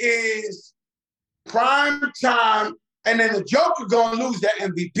guy is prime time. And then the Joker gonna lose that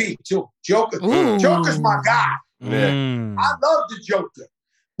MVP too. Joker's my guy. I love the Joker.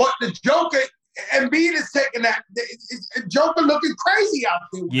 But the Joker, Embiid is taking that. Joker looking crazy out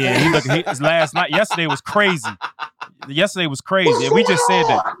there. Yeah, yesterday was crazy. And we just said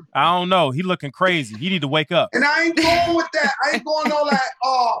that. I don't know. He looking crazy. He need to wake up. And I ain't going with that. I ain't going all that,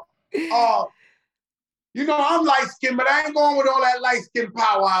 you know, I'm light-skinned, but I ain't going with all that light-skinned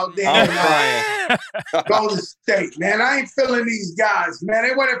power out there. Golden State, man. I ain't feeling these guys, man.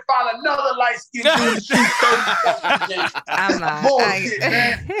 They went and found another light-skinned dude to shoot 30 I'm not. Bullshit,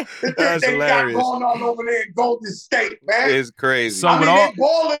 man. That's they hilarious. got going on over there in Golden State, man. It's crazy. So they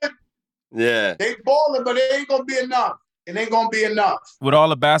balling. Yeah. They balling, but it ain't going to be enough. It ain't going to be enough. With all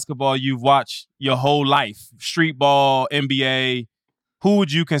the basketball you've watched your whole life, street ball, NBA, who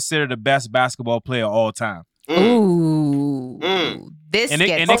would you consider the best basketball player of all time? Ooh. This and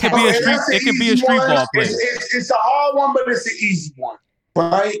it could be a street ball player. It's a hard one, but it's an easy one,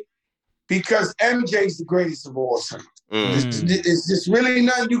 right? Because MJ's the greatest of all time. It's just really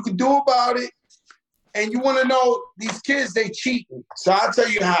nothing you can do about it. And you want to know, these kids, they cheating. So I'll tell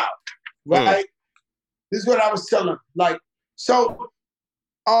you how, right? This is what I was telling them.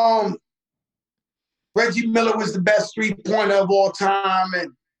 Reggie Miller was the best three-pointer of all time.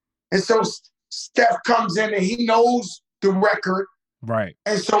 And so Steph comes in and he knows the record. Right.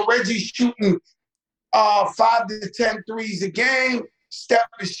 And so Reggie's shooting 5 to 10 threes a game. Steph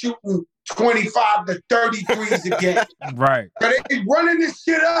is shooting 25 to 30 threes a game. Right. So they running this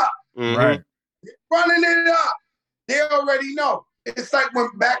shit up. Right. Running it up. They already know. It's like when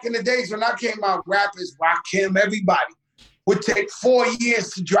back in the days when I came out, rappers, Rakim, everybody would take 4 years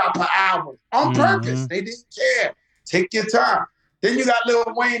to drop an album on purpose. They didn't care. Take your time. Then you got Lil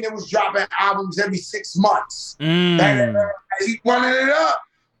Wayne that was dropping albums every 6 months. He's running it up.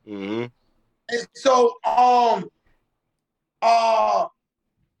 And so,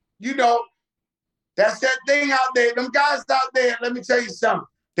 you know, that's that thing out there. Them guys out there, let me tell you something.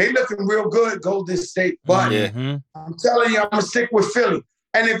 They looking real good, Golden State. But I'm telling you, I'm going to stick with Philly.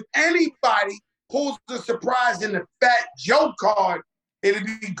 And if anybody pulls the surprise in the Fat Joe card, it'll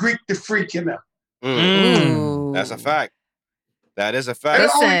be Greek the Freak in them. That's a fact. That is a fact.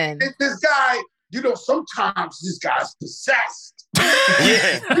 Listen. This guy, you know, sometimes this guy's possessed.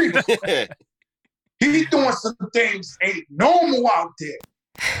 He's doing some things ain't normal out there.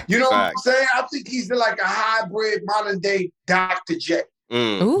 You know what I'm saying? I think he's like a hybrid modern day Dr. J.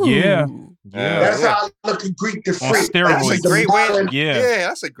 Yeah. That's how I look at Greek the Freak. That's a great way. Yeah,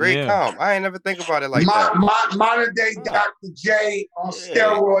 that's a great comp. I ain't never think about it like that. Modern day Dr. J on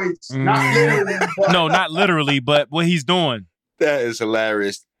steroids. Not literally. But no, not literally, but what he's doing. That is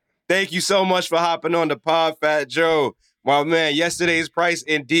hilarious. Thank you so much for hopping on the pod, Fat Joe. My man, yesterday's price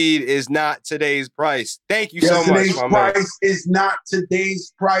indeed is not today's price. Thank you so much, my man. Yesterday's price is not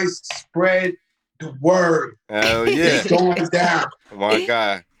today's price. Spread the word. Hell yeah. It's going down. Oh my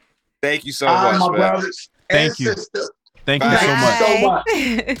God. Thank you so much, my man. brothers Thank you. Sisters. Thank you so much. So much.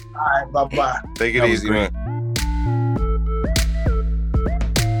 All right, bye-bye. Take it easy, man.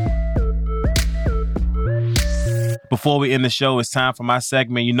 Before we end the show, it's time for my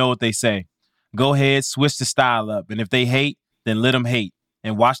segment. You know what they say. Go ahead, switch the style up. And if they hate, then let them hate.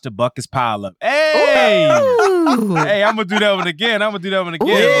 And watch the buckets pile up. Hey! Hey, I'm going to do that one again. Yeah,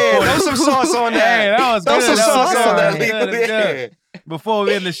 throw some sauce on that. Hey, that was throw good. Some sauce on that. Good. Before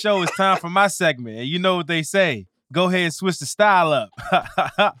we end the show, it's time for my segment. And you know what they say. Go ahead and switch the style up.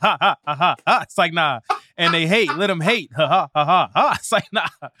 It's like, nah. And they hate. Let them hate. It's like, nah.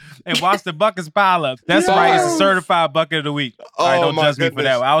 And watch the buckets pile up. That's right. It's a certified bucket of the week. All right, don't judge me for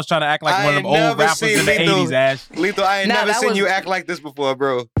that. I was trying to act like one of them old rappers in the 80s, Ash. Lethal, I ain't never seen you act like this before,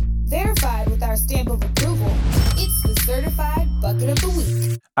 bro. Verified with our stamp of approval. It's the certified bucket of the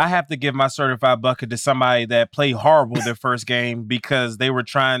week. I have to give my certified bucket to somebody that played horrible their first game because they were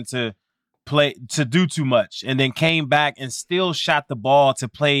trying to do too much and then came back and still shot the ball to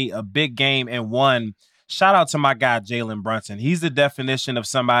play a big game and won. Shout out to my guy, Jalen Brunson. He's the definition of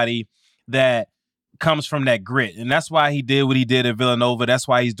somebody that comes from that grit. And that's why he did what he did at Villanova. That's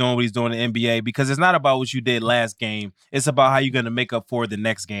why he's doing what he's doing in the NBA, because it's not about what you did last game. It's about how you're going to make up for the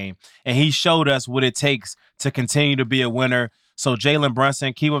next game. And he showed us what it takes to continue to be a winner. So Jalen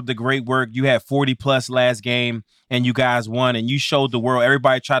Brunson, keep up the great work. You had 40 plus last game and you guys won and you showed the world.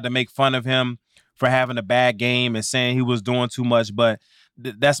 Everybody tried to make fun of him for having a bad game and saying he was doing too much, but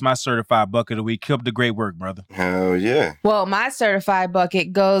that's my certified bucket of the week. Keep up the great work, brother. Hell yeah. Well, my certified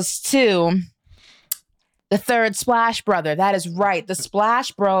bucket goes to the third Splash brother. That is right. The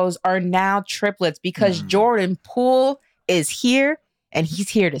Splash Bros are now triplets because Jordan Poole is here and he's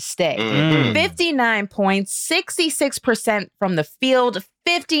here to stay. 59 points, 66% from the field,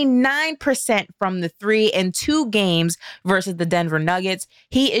 59% from the three in 2 games versus the Denver Nuggets.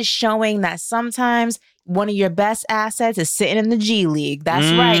 He is showing that sometimes one of your best assets is sitting in the G League.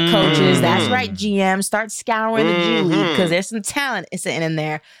 That's right, coaches. That's right, GM. Start scouring the G League because there's some talent sitting in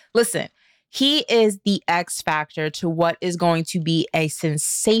there. Listen, he is the X factor to what is going to be a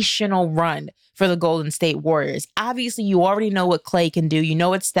sensational run for the Golden State Warriors. Obviously, you already know what Clay can do. You know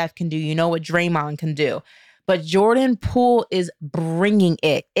what Steph can do. You know what Draymond can do. But Jordan Poole is bringing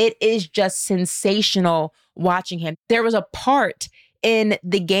it. It is just sensational watching him. There was a part in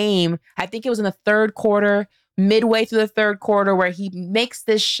the game, I think it was in the third quarter, midway through the third quarter, where he makes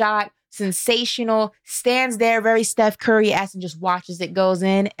this shot, sensational, stands there very Steph Curry-esque and just watches it goes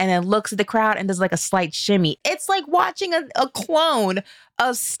in and then looks at the crowd and does like a slight shimmy. It's like watching a clone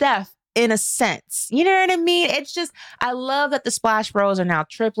of Steph in a sense. You know what I mean? It's just, I love that the Splash Bros are now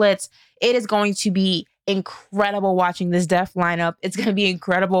triplets. It is going to be incredible watching this Def lineup. It's going to be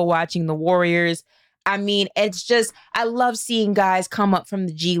incredible watching the Warriors. I mean, it's just, I love seeing guys come up from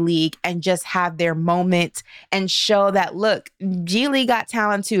the G League and just have their moment and show that, look, G League got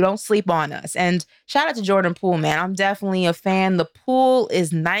talent too. Don't sleep on us. And shout out to Jordan Poole, man. I'm definitely a fan. The pool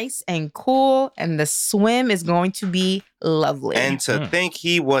is nice and cool, and the swim is going to be lovely. And to think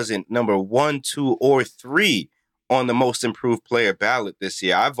he wasn't number 1, 2, or 3 on the most improved player ballot this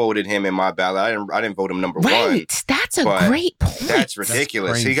year. I voted him in my ballot. I didn't vote him number 1. Right. That's a great point. That's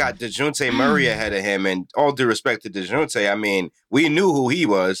ridiculous. He got DeJounte Murray ahead of him. And all due respect to DeJounte, I mean, we knew who he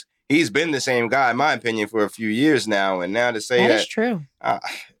was. He's been the same guy, in my opinion, for a few years now. And now to say that is true.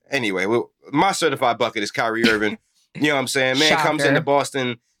 Anyway, my certified bucket is Kyrie Irving. You know what I'm saying? Man comes into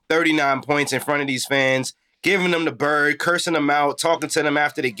Boston, 39 points in front of these fans, giving them the bird, cursing them out, talking to them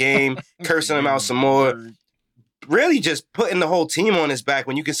after the game, cursing them out some more. Really just putting the whole team on his back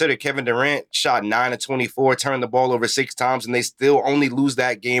when you consider Kevin Durant shot 9 of 24, turned the ball over 6 times, and they still only lose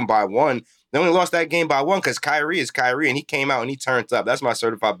that game by 1. They only lost that game by 1 because Kyrie is Kyrie, and he came out and he turned up. That's my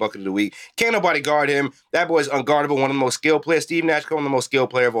certified bucket of the week. Can't nobody guard him. That boy's unguardable, one of the most skilled players. Steve Nash called him the most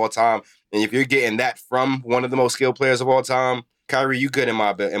skilled player of all time. And if you're getting that from one of the most skilled players of all time, Kyrie, you good in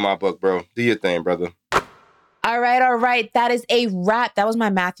my book, bro. Do your thing, brother. All right. That is a wrap. That was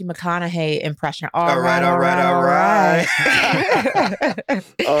my Matthew McConaughey impression. All right. Oh,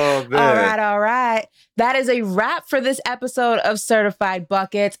 man. All right. That is a wrap for this episode of Certified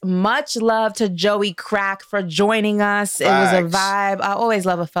Buckets. Much love to Joey Crack for joining us. It was a vibe. I always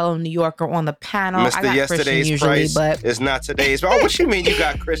love a fellow New Yorker on the panel. Mr. I got Yesterday's Christian usually, price but it's not today's. Oh, what you mean you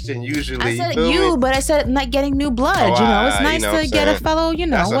got Christian usually? I said you, but I said not getting new blood. It's nice to get a fellow,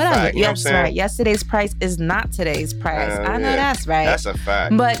 That's whatever. fact, Yes, right. Yesterday's price is not about today's price. I know that's right. That's a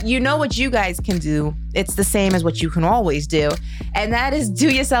fact. But you know what you guys can do? It's the same as what you can always do. And that is do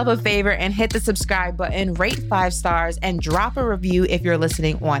yourself a favor and hit the subscribe button, rate 5 stars, and drop a review if you're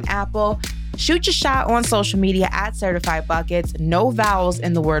listening on Apple. Shoot your shot on social media at Certified Buckets. No vowels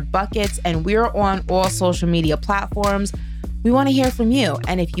in the word buckets. And we're on all social media platforms. We want to hear from you.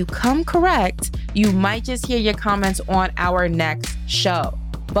 And if you come correct, you might just hear your comments on our next show.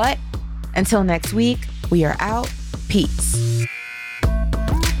 But until next week, we are out. Peace.